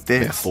go like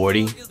this.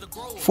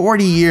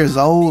 40 years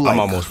old. Like, I'm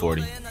almost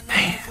 40.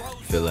 Man,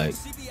 feel like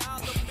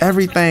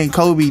everything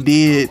Kobe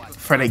did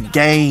for the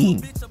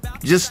game,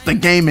 just the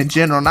game in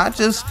general, not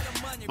just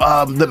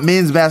the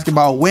men's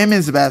basketball,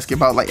 women's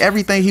basketball, like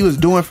everything he was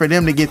doing for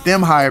them to get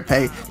them higher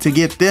pay, to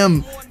get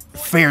them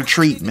fair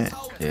treatment.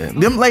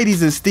 Them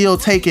ladies is still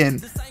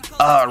taking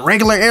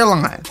regular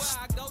airlines.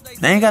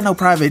 They ain't got no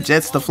private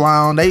jets to fly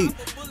on.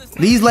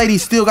 These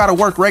ladies still got to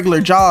work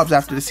regular jobs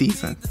after the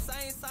season.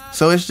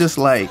 So it's just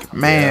like,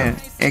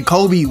 man, and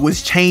Kobe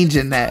was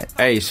changing that.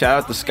 Hey,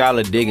 shout out to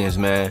Skylar Diggins,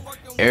 man.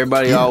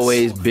 Everybody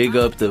always big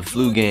up the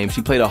flu game.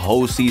 She played a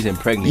whole season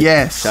pregnant.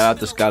 Yes. Shout out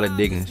to Skylar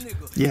Diggins.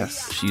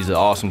 Yes. She's an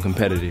awesome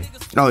competitor.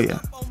 Oh, yeah.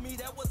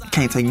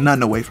 Can't take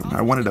nothing away from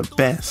her. One of the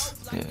best.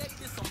 Yeah.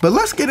 But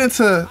let's get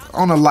into,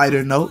 on a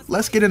lighter note,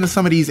 let's get into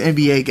some of these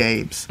NBA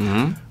games.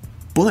 Mm-hmm.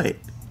 But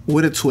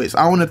with a twist.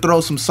 I want to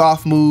throw some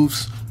soft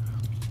moves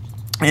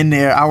in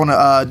there. I want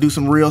to do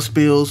some real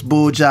spills,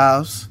 bull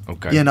jobs.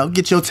 Okay. You know,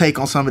 get your take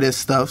on some of this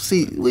stuff.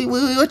 See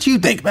what you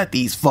think about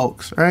these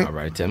folks, right? All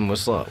right, tell me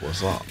what's up.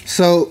 What's up?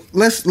 So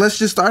let's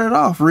just start it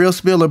off. Real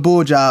spill or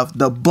bull job.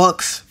 The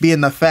Bucks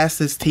being the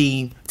fastest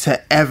team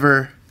to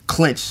ever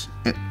clinch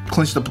a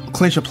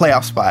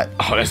playoff spot.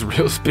 Oh, that's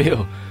real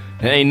spill.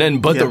 It ain't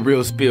nothing but the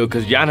real spill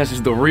because Giannis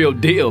is the real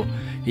deal.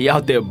 He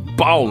out there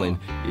balling.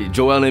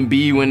 Joel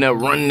Embiid went up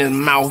running his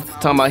mouth,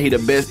 talking about he the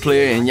best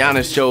player, and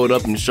Giannis showed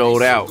up and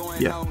showed out.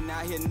 Yeah.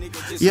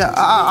 Yeah,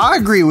 I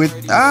agree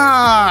with.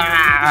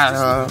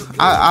 I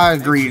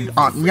agree.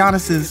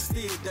 Giannis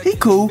he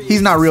cool.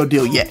 He's not real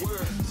deal yet.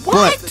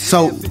 What? But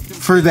so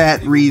for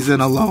that reason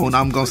alone,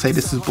 I'm gonna say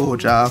this is bull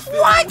job.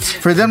 What?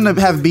 For them to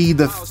have been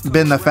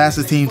the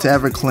fastest team to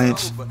ever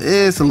clinch,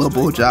 it's a little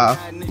bull job.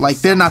 Like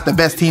they're not the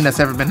best team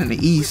that's ever been in the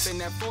East.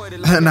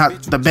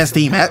 Not the best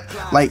team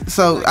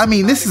so. I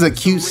mean, this is a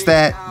cute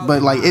stat,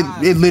 but like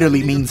it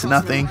literally means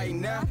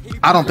nothing.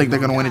 I don't think they're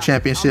gonna win a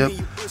championship.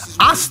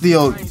 I'm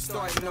still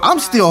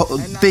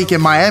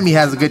thinking Miami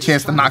has a good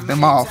chance to knock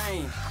them off.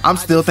 I'm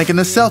still thinking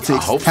the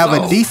Celtics have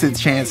a decent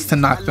chance to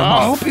knock them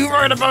off. I hope you're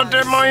right about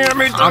that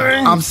Miami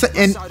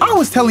thing. And I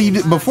was telling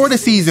you before the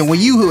season when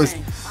you was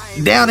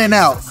down and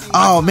out.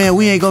 Oh man,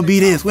 we ain't gonna be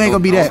this. We ain't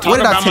gonna be that. What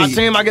did I tell you?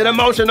 Team, I get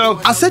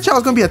emotional. I said y'all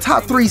was gonna be a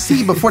top 3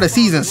 seed before the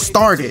season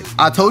started.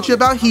 I told you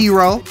about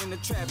Hero.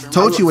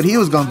 Told you what he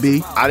was gonna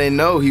be. I didn't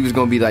know he was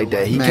gonna be like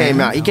that. He came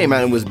out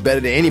and was better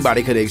than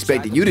anybody could have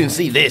expected. You didn't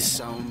see this.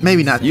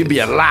 Maybe not. You'd be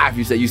alive.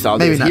 You said you saw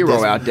this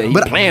hero out there.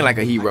 He's playing like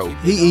a hero.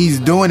 He's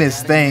doing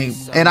his thing,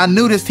 and I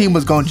knew this team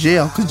was gonna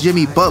jail because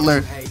Jimmy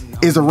Butler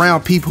is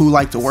around people who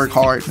like to work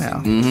hard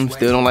now. Mm-hmm.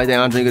 Still don't like that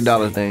Andre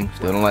Iguodala thing.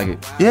 Still don't like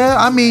it. Yeah,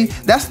 I mean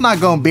that's not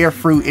gonna bear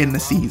fruit in the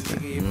season.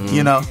 Mm-hmm.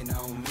 You know,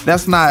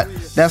 that's not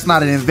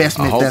an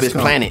investment. I hope it's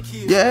planted.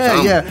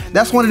 Yeah.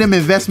 That's one of them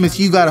investments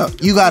you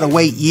gotta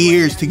wait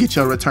years to get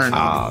your return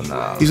on. Oh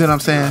no. You see what I'm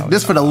saying?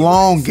 This for the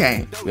long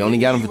game. We only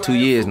got him for 2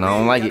 years, and I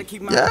don't like it.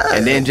 Yeah.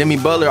 And then Jimmy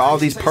Butler, all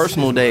these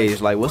personal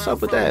days. Like, what's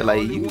up with that?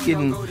 Like, you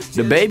getting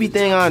the baby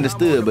thing? I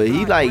understood, but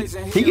he's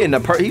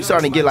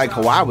starting to get like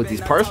Kawhi with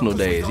these personal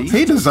days.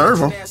 He deserve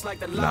them.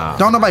 Nah.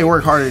 Don't nobody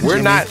work harder than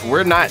Jimmy.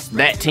 We're not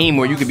that team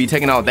where you could be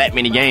taking out that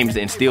many games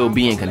and still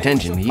be in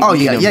contention. Y'all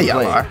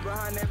are.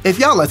 If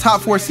y'all are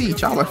top 4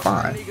 seeds, y'all are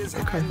fine.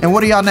 Okay. And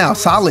what are y'all now?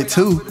 Solid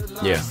 2.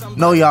 Yeah.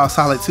 No, y'all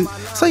solid 2.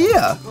 So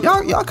yeah,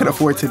 y'all could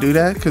afford to do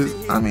that because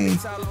I mean,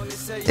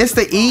 it's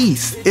the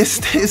East.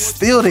 It's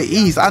still the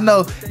East. I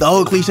know the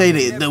old cliche,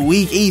 the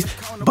weak East,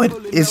 but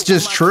it's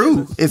just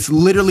true. It's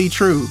literally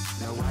true.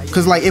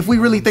 Because like if we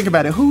really think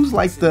about it, who's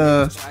like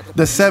the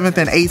 7th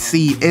and 8th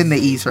seed in the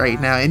East right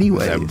now?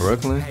 Anyway, is that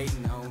Brooklyn?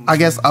 I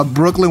guess a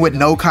Brooklyn with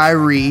no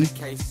Kyrie,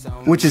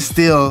 which is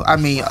still, I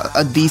mean,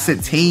 a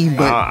decent team,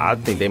 but I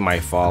think they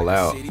might fall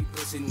out.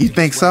 You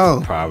think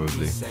so?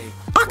 Probably.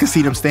 I can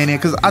see them staying in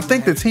because I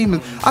think the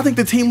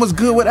team was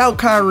good without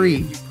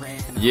Kyrie.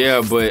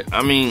 Yeah, but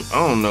I mean,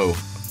 I don't know.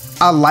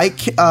 I like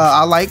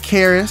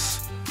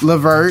Karis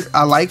LeVert.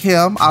 I like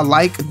him. I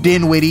like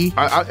Dinwiddie.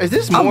 Is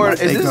this more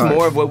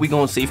of what we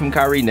gonna see from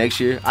Kyrie next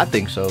year? I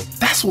think so.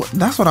 That's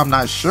what I'm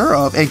not sure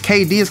of. And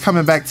KD is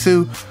coming back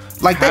too.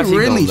 Like they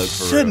really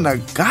shouldn't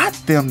have got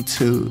them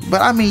to,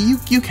 but I mean,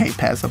 you can't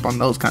pass up on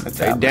those kind of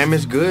talents. They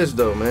damaged goods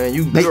though, man.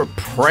 You're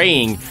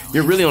praying.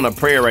 You're really on a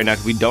prayer right now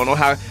because we don't know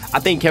how. I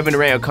think Kevin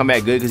Durant will come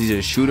back good because he's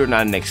a shooter,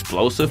 not an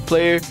explosive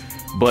player.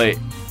 But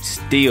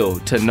still,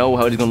 to know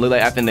how he's gonna look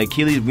like after the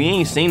Achilles, we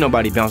ain't seen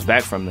nobody bounce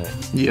back from that.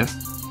 Yeah,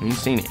 we ain't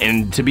seen it,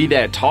 and to be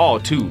that tall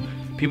too,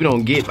 people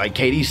don't get like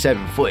KD's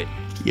 7 foot.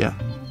 Yeah.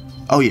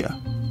 Oh yeah.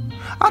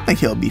 I think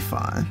he'll be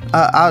fine.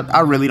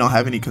 I really don't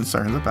have any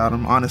concerns about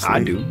him, honestly.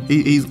 I do.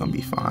 He's going to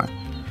be fine.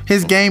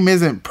 His game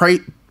isn't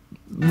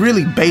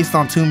really based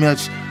on too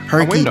much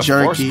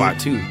herky-jerky. 4th spot,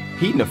 too.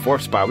 He in the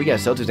 4th spot. We got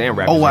Celtics and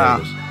Raptors. Oh,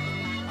 wow.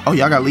 Oh,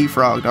 y'all got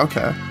leapfrogged.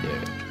 Okay.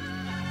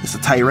 Yeah. It's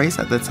a tight race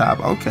at the top.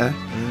 Okay.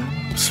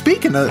 Mm-hmm.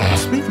 Speaking of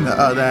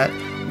that,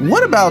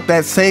 what about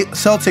that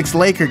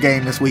Celtics-Laker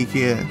game this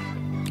weekend?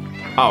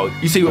 Oh,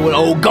 you see what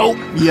old GOAT?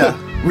 Yeah.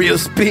 Real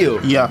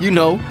spill. Yeah. You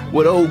know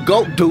what old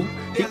GOAT do.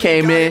 He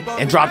came in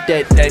and dropped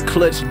that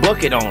clutch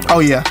bucket on him. Oh,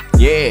 yeah.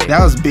 Yeah.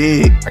 That was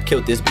big. I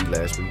killed this beat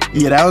last week.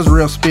 Yeah, that was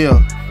real spill.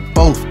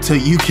 Both to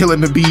you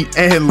killing the beat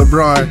and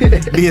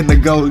LeBron being the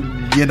GOAT,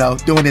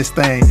 doing his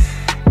thing.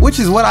 Which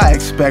is what I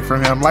expect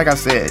from him. Like I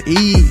said,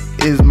 he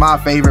is my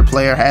favorite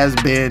player, has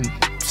been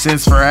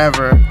since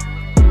forever.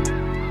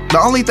 The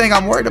only thing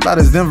I'm worried about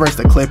is them versus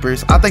the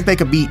Clippers. I think they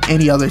could beat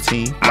any other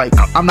team. Like,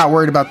 I'm not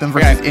worried about them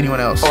versus anyone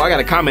else. Oh, I got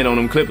a comment on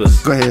them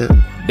Clippers. Go ahead.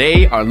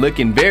 They are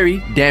looking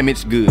very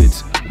damaged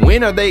goods.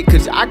 When are they?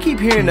 Because I keep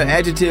hearing the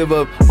adjective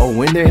of, oh,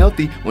 when they're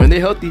healthy, when they're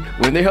healthy,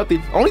 when they're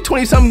healthy. Only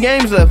 20-something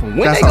games left. When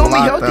That's they gonna a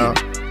lot, be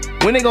healthy?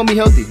 though. When they gonna be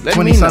healthy? Let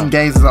me know. 20-something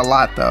games is a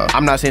lot, though.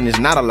 I'm not saying it's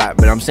not a lot,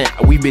 but I'm saying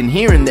we've been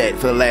hearing that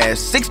for the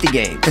last 60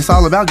 games. It's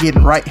all about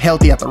getting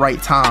healthy at the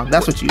right time.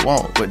 That's what you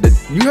want. But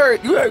you heard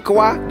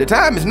Kawhi. The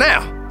time is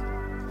now.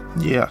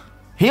 Yeah.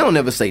 He don't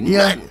never say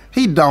nothing.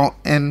 He don't.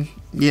 And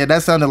yeah,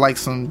 that sounded like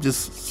some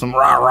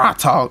rah-rah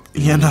talk.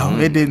 You know,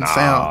 it didn't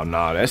sound.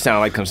 No, that sound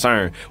like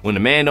concern. When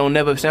the man don't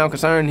never sound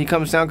concerned, he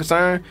comes to sound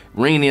concerned,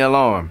 ring the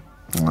alarm.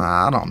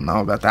 I don't know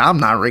about that. I'm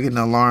not ringing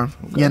the alarm.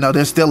 Okay. You know,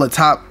 they're still a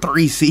top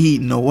 3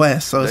 seed in the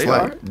West. So it's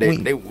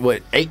they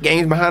what, 8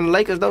 games behind the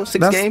Lakers, though?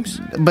 6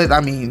 games? But,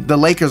 I mean, the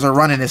Lakers are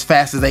running as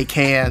fast as they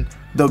can.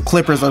 The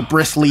Clippers are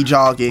briskly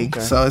jogging.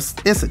 Okay. So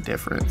it's a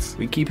difference.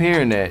 We keep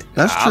hearing that.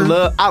 That's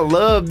true. I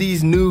love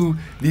these new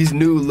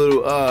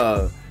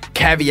little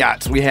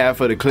caveats we have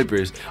for the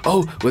Clippers.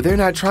 Oh, well, they're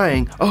not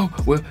trying. Oh,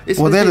 well,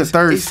 they're the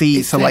 3rd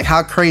seed. So, like,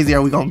 how crazy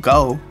are we going to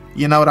go?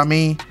 You know what I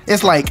mean?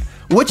 It's like,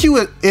 what you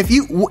would, if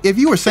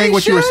you were saying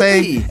what you were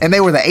saying and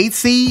they were the 8th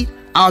seed,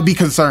 I would be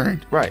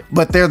concerned. Right.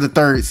 But they're the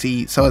 3rd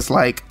seed. So it's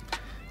like,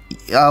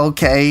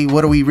 okay,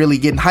 what are we really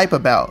getting hype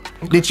about?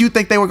 Okay. Did you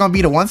think they were going to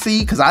be the 1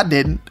 seed? Because I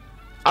didn't.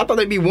 I thought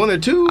they'd be 1 or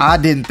 2. I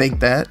didn't think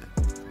that.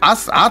 I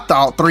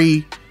thought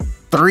 3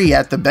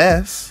 at the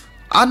best.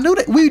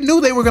 We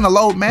knew they were going to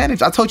load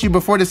manage. I told you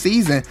before the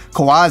season,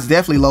 Kawhi's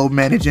definitely load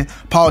managing.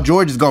 Paul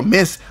George is going to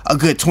miss a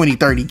good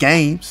 20-30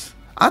 games.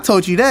 I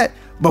told you that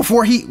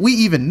before we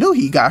even knew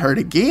he got hurt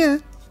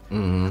again.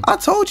 Mm-hmm. I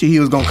told you he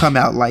was going to come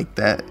out like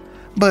that.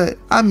 But,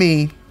 I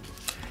mean,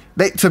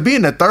 to be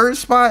in the 3rd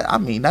spot, I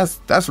mean,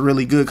 that's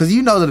really good. Because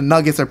you know that the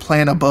Nuggets are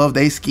playing above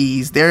their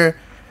skis. They're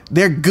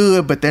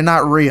good, but they're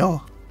not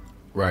real.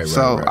 Right.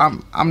 So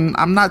right.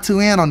 I'm not too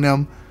in on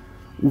them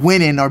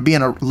winning or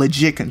being a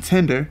legit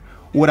contender.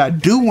 What I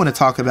do want to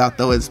talk about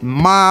though is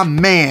my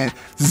man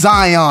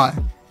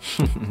Zion.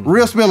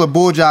 Real spill of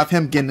bull jive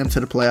him getting them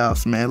to the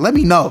playoffs, man. Let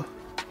me know.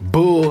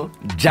 Bull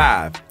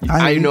jive.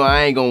 I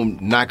ain't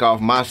gonna knock off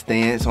my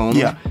stance on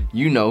them. Yeah.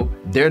 You know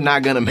they're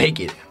not gonna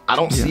make it. I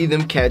don't see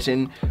them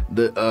catching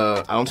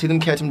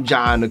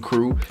Ja and the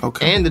crew.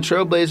 Okay. And the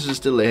Trailblazers are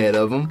still ahead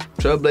of them.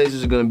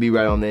 Trailblazers are gonna be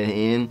right on their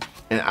end.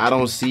 And I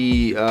don't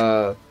see.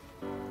 I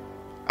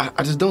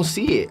just don't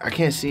see it. I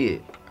can't see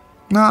it.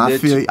 No, I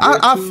feel you.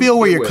 I feel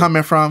where you're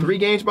coming from. 3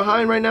 games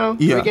behind right now?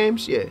 Yeah. 3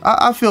 games? Yeah.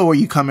 I feel where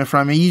you're coming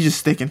from, and you just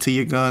sticking to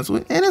your guns.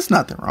 And there's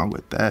nothing wrong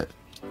with that.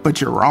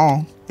 But you're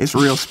wrong. It's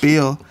real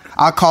spill.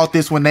 I called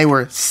this when they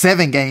were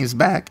 7 games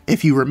back.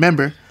 If you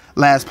remember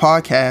last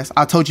podcast,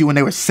 I told you when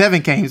they were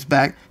 7 games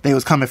back, they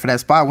was coming for that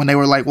spot. When they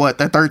were like, what,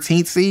 the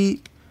 13th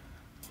seed?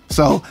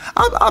 So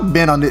I've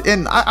been on it,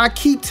 and I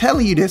keep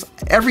telling you this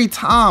every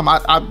time.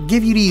 I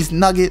give you these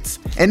nuggets,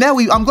 and now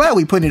I'm glad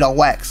we putting it on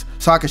wax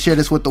so I can share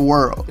this with the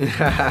world. You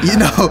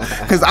know,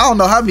 because I don't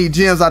know how many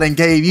gems I done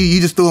gave you. You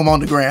just threw them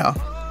on the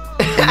ground,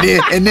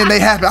 and then they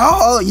happen.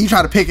 Oh, you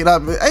try to pick it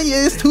up. Hey,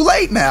 it's too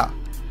late now.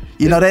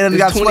 You know, they done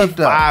got swept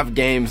up. 25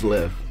 games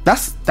left.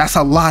 That's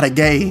a lot of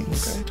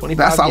games. Okay. 25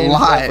 that's a games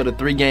lot left for the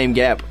 3-game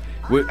gap.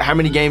 How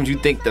many games you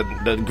think the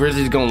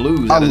Grizzlies gonna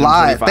lose? A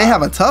lot. They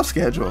have a tough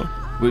schedule.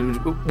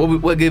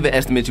 What give an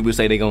estimate you would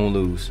say they're going to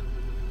lose?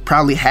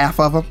 Probably half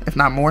of them, if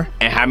not more.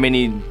 And how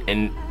many,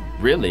 and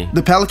really?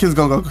 The Pelicans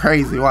going to go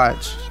crazy,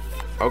 watch.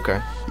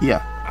 Okay.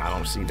 Yeah. I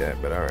don't see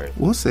that, but all right.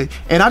 We'll see.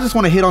 And I just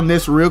want to hit on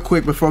this real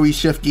quick before we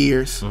shift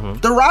gears. Mm-hmm.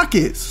 The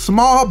Rockets,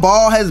 small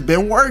ball has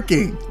been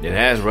working. It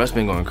has. Russ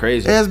been going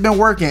crazy. It has been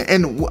working.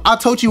 And I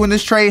told you when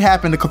this trade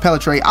happened, the Capella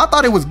trade, I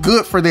thought it was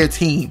good for their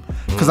team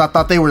because I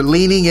thought they were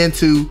leaning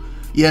into,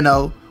 you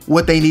know,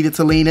 what they needed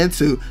to lean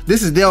into.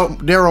 This is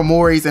Daryl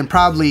Morey's and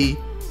probably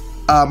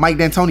Mike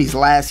D'Antoni's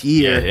last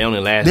year.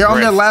 Yeah, they're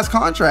on their last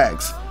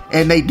contracts,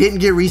 and they didn't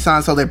get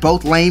re-signed, so they're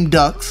both lame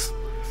ducks.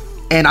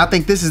 And I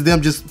think this is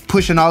them just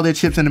pushing all their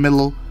chips in the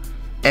middle,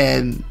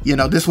 and you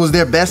know this was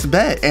their best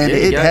bet, and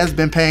it has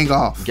been paying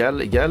off. Gotta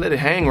let it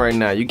hang right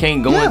now. You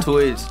can't go into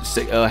it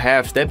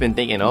half stepping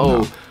thinking,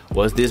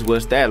 what's this,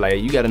 what's that?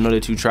 Like, you got to know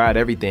that you tried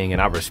everything,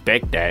 and I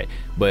respect that.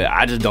 But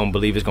I just don't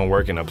believe it's going to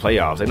work in the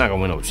playoffs. They're not going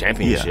to win no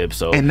championship.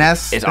 So and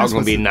it's all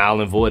going to be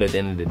null and void at the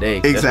end of the day.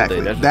 Exactly.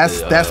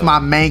 That's my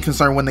main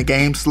concern when the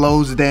game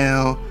slows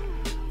down.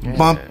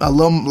 Yeah. A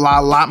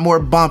lot more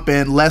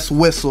bumping, less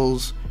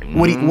whistles.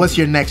 What's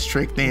your next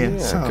trick then?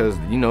 Yeah, because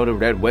you know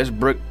that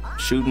Westbrook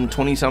shooting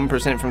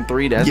 20-something% from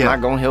 3, that's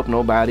not gonna help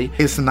nobody.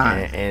 It's not.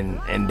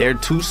 And they're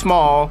too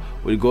small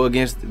to go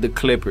against the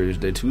Clippers.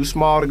 They're too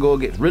small to go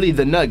against really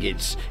the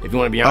Nuggets. If you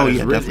want to be honest,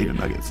 definitely the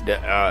Nuggets.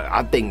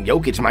 I think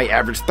Jokic might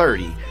average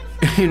 30.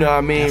 You know what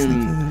I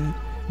mean?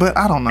 But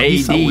I don't know.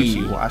 He's so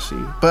wishy-washy.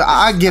 But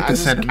I get the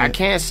sentiment. I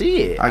can't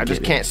see it. I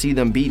just can't see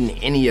them beating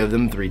any of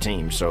them 3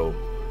 teams. So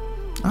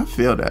I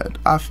feel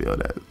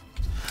that.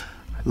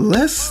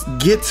 Let's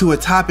get to a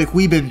topic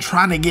we've been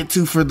trying to get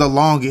to for the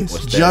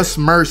longest. Just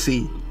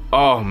Mercy.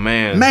 Oh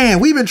man,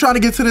 we've been trying to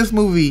get to this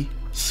movie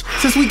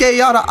since we gave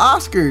y'all the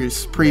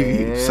Oscars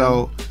preview. Man.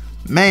 So,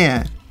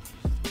 man,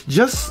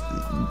 just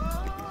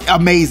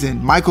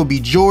amazing. Michael B.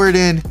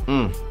 Jordan.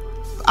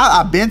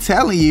 I've been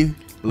telling you.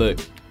 Look,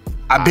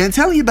 I've been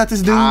telling you about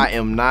this dude. I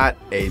am not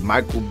a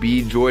Michael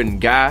B. Jordan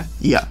guy.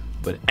 Yeah.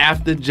 But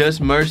after Just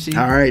Mercy,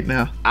 all right,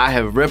 now I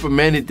have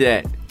reprimanded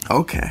that.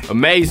 Okay.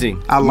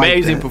 Amazing. I like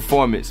amazing that.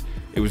 Performance.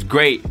 It was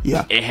great.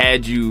 Yeah. It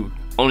had you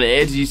on the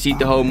edge of your seat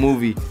the whole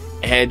movie.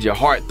 It had your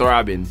heart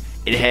throbbing.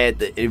 It had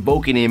the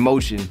evoking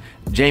emotion.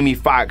 Jamie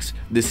Foxx,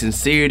 the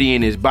sincerity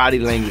in his body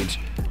language,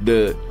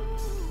 the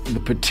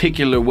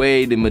particular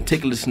way, the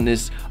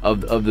meticulousness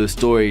of the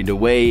story, the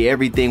way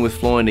everything was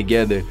flowing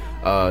together.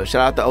 Shout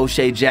out to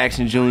O'Shea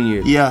Jackson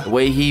Jr. Yeah. The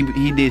way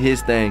he did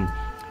his thing.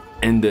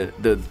 And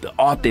the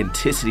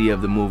authenticity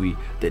of the movie,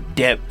 the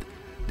depth,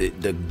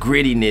 the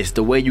grittiness,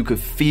 the way you could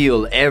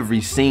feel every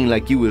scene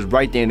like you was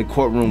right there in the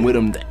courtroom with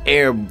him, the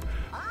air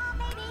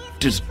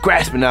just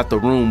grasping out the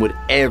room with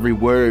every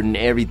word and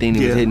everything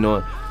he was hitting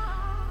on.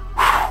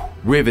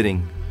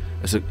 Riveting.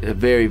 It's a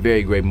very,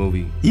 very great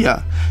movie.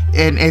 Yeah.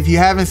 And if you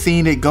haven't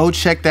seen it, go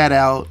check that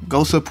out.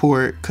 Go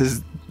support,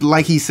 because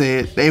like he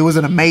said, it was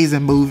an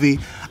amazing movie.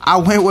 I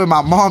went with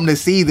my mom to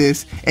see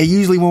this, and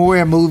usually when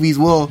we're in movies,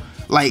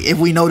 like, if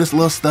we notice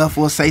little stuff,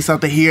 we'll say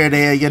something here or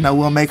there,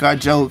 we'll make our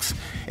jokes.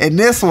 And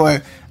this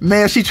one,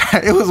 man,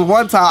 it was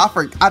one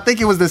time, I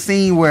think it was the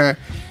scene where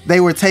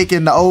they were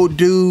taking the old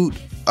dude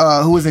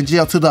who was in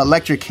jail to the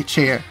electric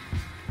chair.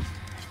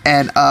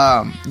 And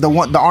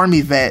the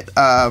army vet,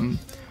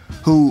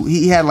 who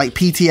he had like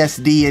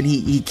PTSD, and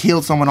he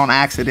killed someone on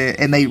accident,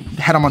 and they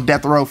had him on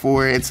death row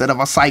for it instead of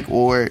a psych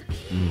ward.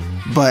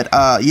 Mm-hmm. But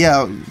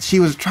she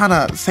was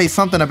trying to say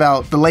something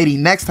about the lady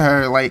next to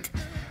her, like,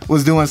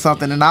 was doing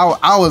something, and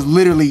I was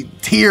literally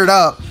teared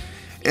up,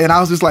 and I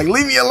was just like,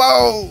 leave me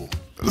alone.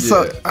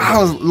 So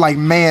I was like,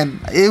 man,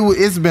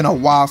 it's been a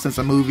while since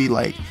a movie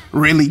like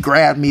really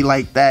grabbed me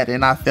like that,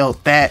 and I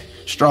felt that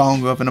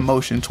strong of an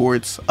emotion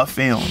towards a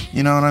film.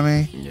 You know what I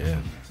mean?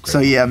 Yeah. Great. So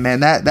yeah,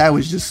 man, that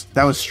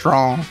was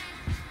strong.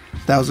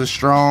 That was a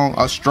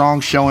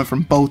strong showing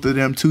from both of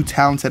them, two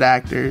talented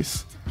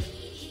actors.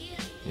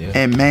 Yeah.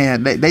 And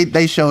man,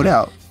 they showed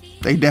out.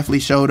 They definitely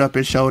showed up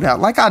and showed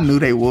out like I knew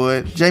they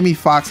would. Jamie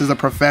Foxx is a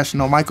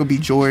professional. Michael B.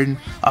 Jordan,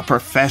 a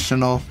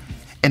professional.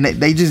 And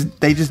they just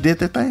did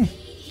their thing.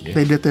 Yeah.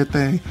 They did their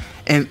thing.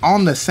 And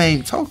on the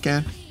same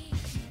token,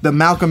 the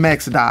Malcolm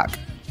X doc.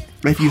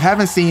 If you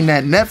haven't seen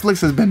that,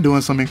 Netflix has been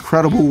doing some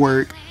incredible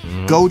work.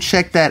 Mm-hmm. Go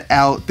check that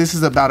out. This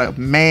is about a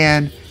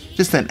man,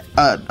 just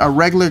a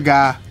regular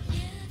guy.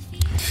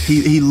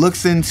 He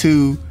looks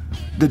into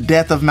the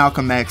death of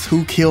Malcolm X,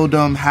 who killed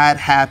him, how it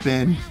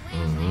happened.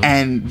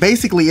 And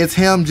basically it's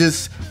him,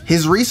 just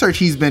his research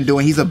he's been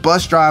doing. He's a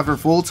bus driver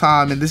full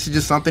time, and this is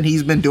just something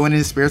he's been doing in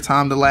his spare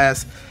time the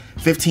last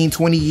 15,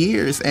 20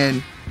 years.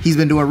 And he's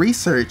been doing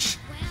research.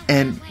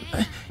 And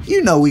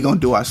we gonna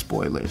do our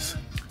spoilers.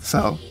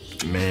 So,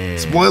 man,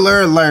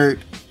 spoiler alert.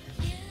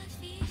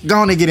 Go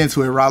on and get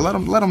into it, Rob.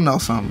 Let them know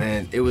something.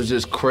 Man, it was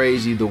just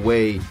crazy the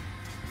way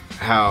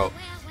how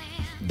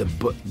the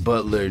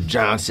Butler,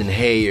 Johnson,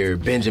 Hayer,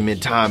 Benjamin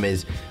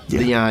Thomas,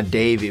 Leon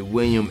David,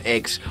 William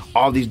X,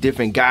 all these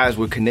different guys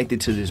were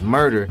connected to this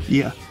murder.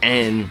 Yeah.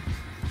 And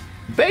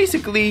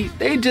basically,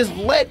 they just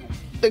let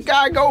the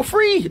guy go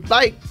free.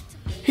 Like,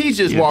 he's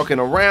just walking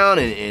around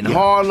in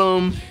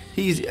Harlem.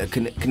 He's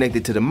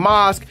connected to the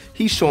mosque.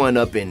 He's showing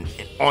up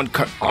on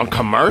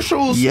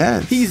commercials.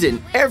 Yes. He's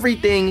in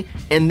everything.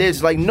 And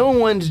there's like no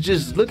one's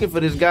just looking for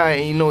this guy.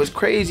 And it's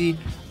crazy.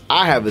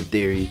 I have a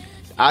theory.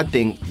 I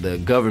think the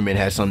government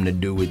has something to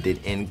do with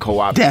it in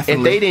co-op.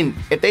 Definitely.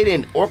 If they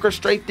didn't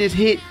orchestrate this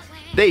hit,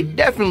 they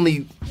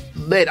definitely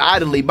let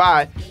idly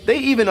by. They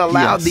even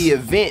allowed the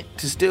event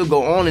to still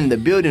go on in the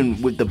building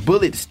with the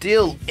bullet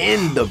still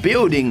in the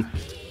building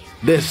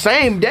the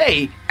same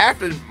day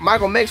after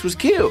Malcolm X was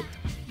killed.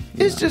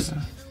 It's just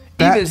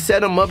even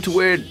set him up to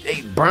where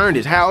they burned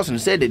his house and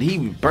said that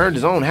he burned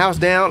his own house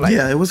down. Like,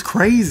 it was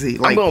crazy.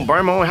 I'm gonna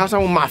burn my own house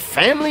down with my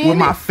family in it? With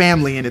my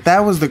family in it.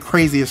 That was the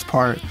craziest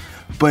part.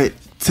 But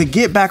to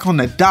get back on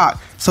the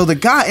dock, so the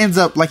guy ends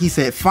up, like he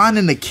said,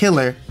 finding the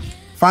killer,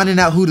 finding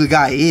out who the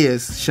guy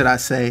is, should I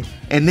say.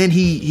 And then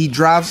he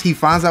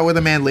finds out where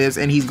the man lives,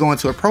 and he's going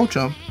to approach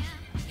him.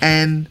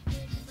 And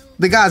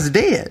the guy's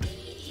dead.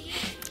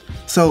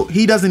 So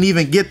he doesn't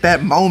even get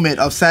that moment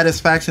of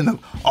satisfaction of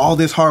all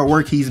this hard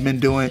work he's been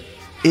doing.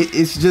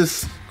 It's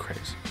just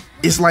crazy.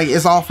 It's like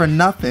it's all for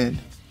nothing.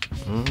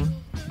 Mm-hmm.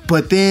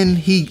 But then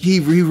he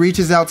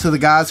reaches out to the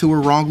guys who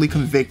were wrongly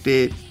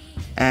convicted,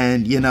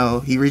 and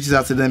he reaches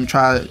out to them,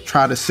 try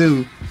to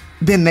sue.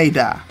 Then they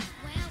die.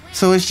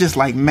 So it's just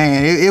like,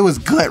 man, it was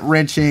gut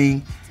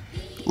wrenching.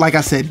 Like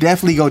I said,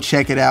 definitely go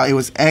check it out. It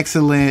was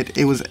excellent.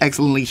 It was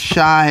excellently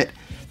shot.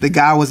 The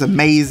guy was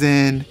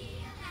amazing.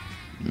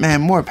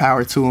 Man, more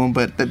power to him,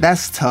 but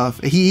that's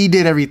tough. He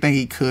did everything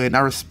he could, and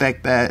I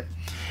respect that.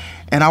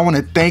 And I want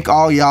to thank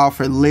all y'all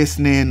for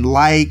listening.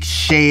 Like,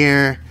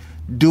 share,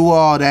 do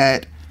all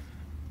that.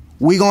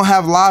 We gonna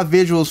have live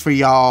visuals for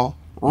y'all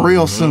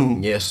real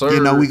soon. Yes, sir. You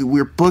know,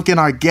 we're booking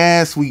our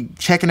guests. We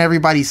checking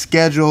everybody's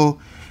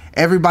schedule.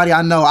 Everybody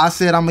I know, I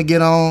said I'm going to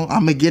get on.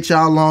 I'm going to get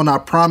y'all on. I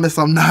promise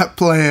I'm not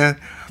playing.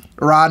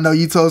 Rod, I know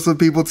you told some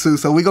people too.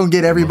 So we're going to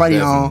get everybody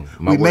on.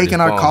 We're making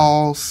our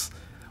calls.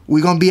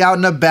 We're going to be out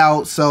and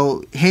about.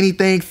 So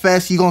anything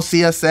fest you going to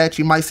see us at.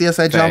 You might see us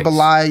at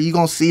Jambalaya. You're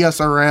going to see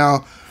us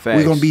around. Facts.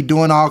 We're going to be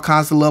doing all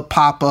kinds of little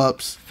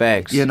pop-ups.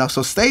 Facts. You know,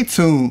 so stay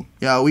tuned.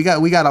 Yo, we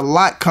got a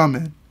lot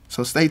coming.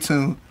 So stay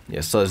tuned.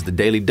 Yes, so it's the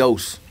Daily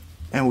Dose.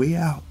 And we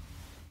out.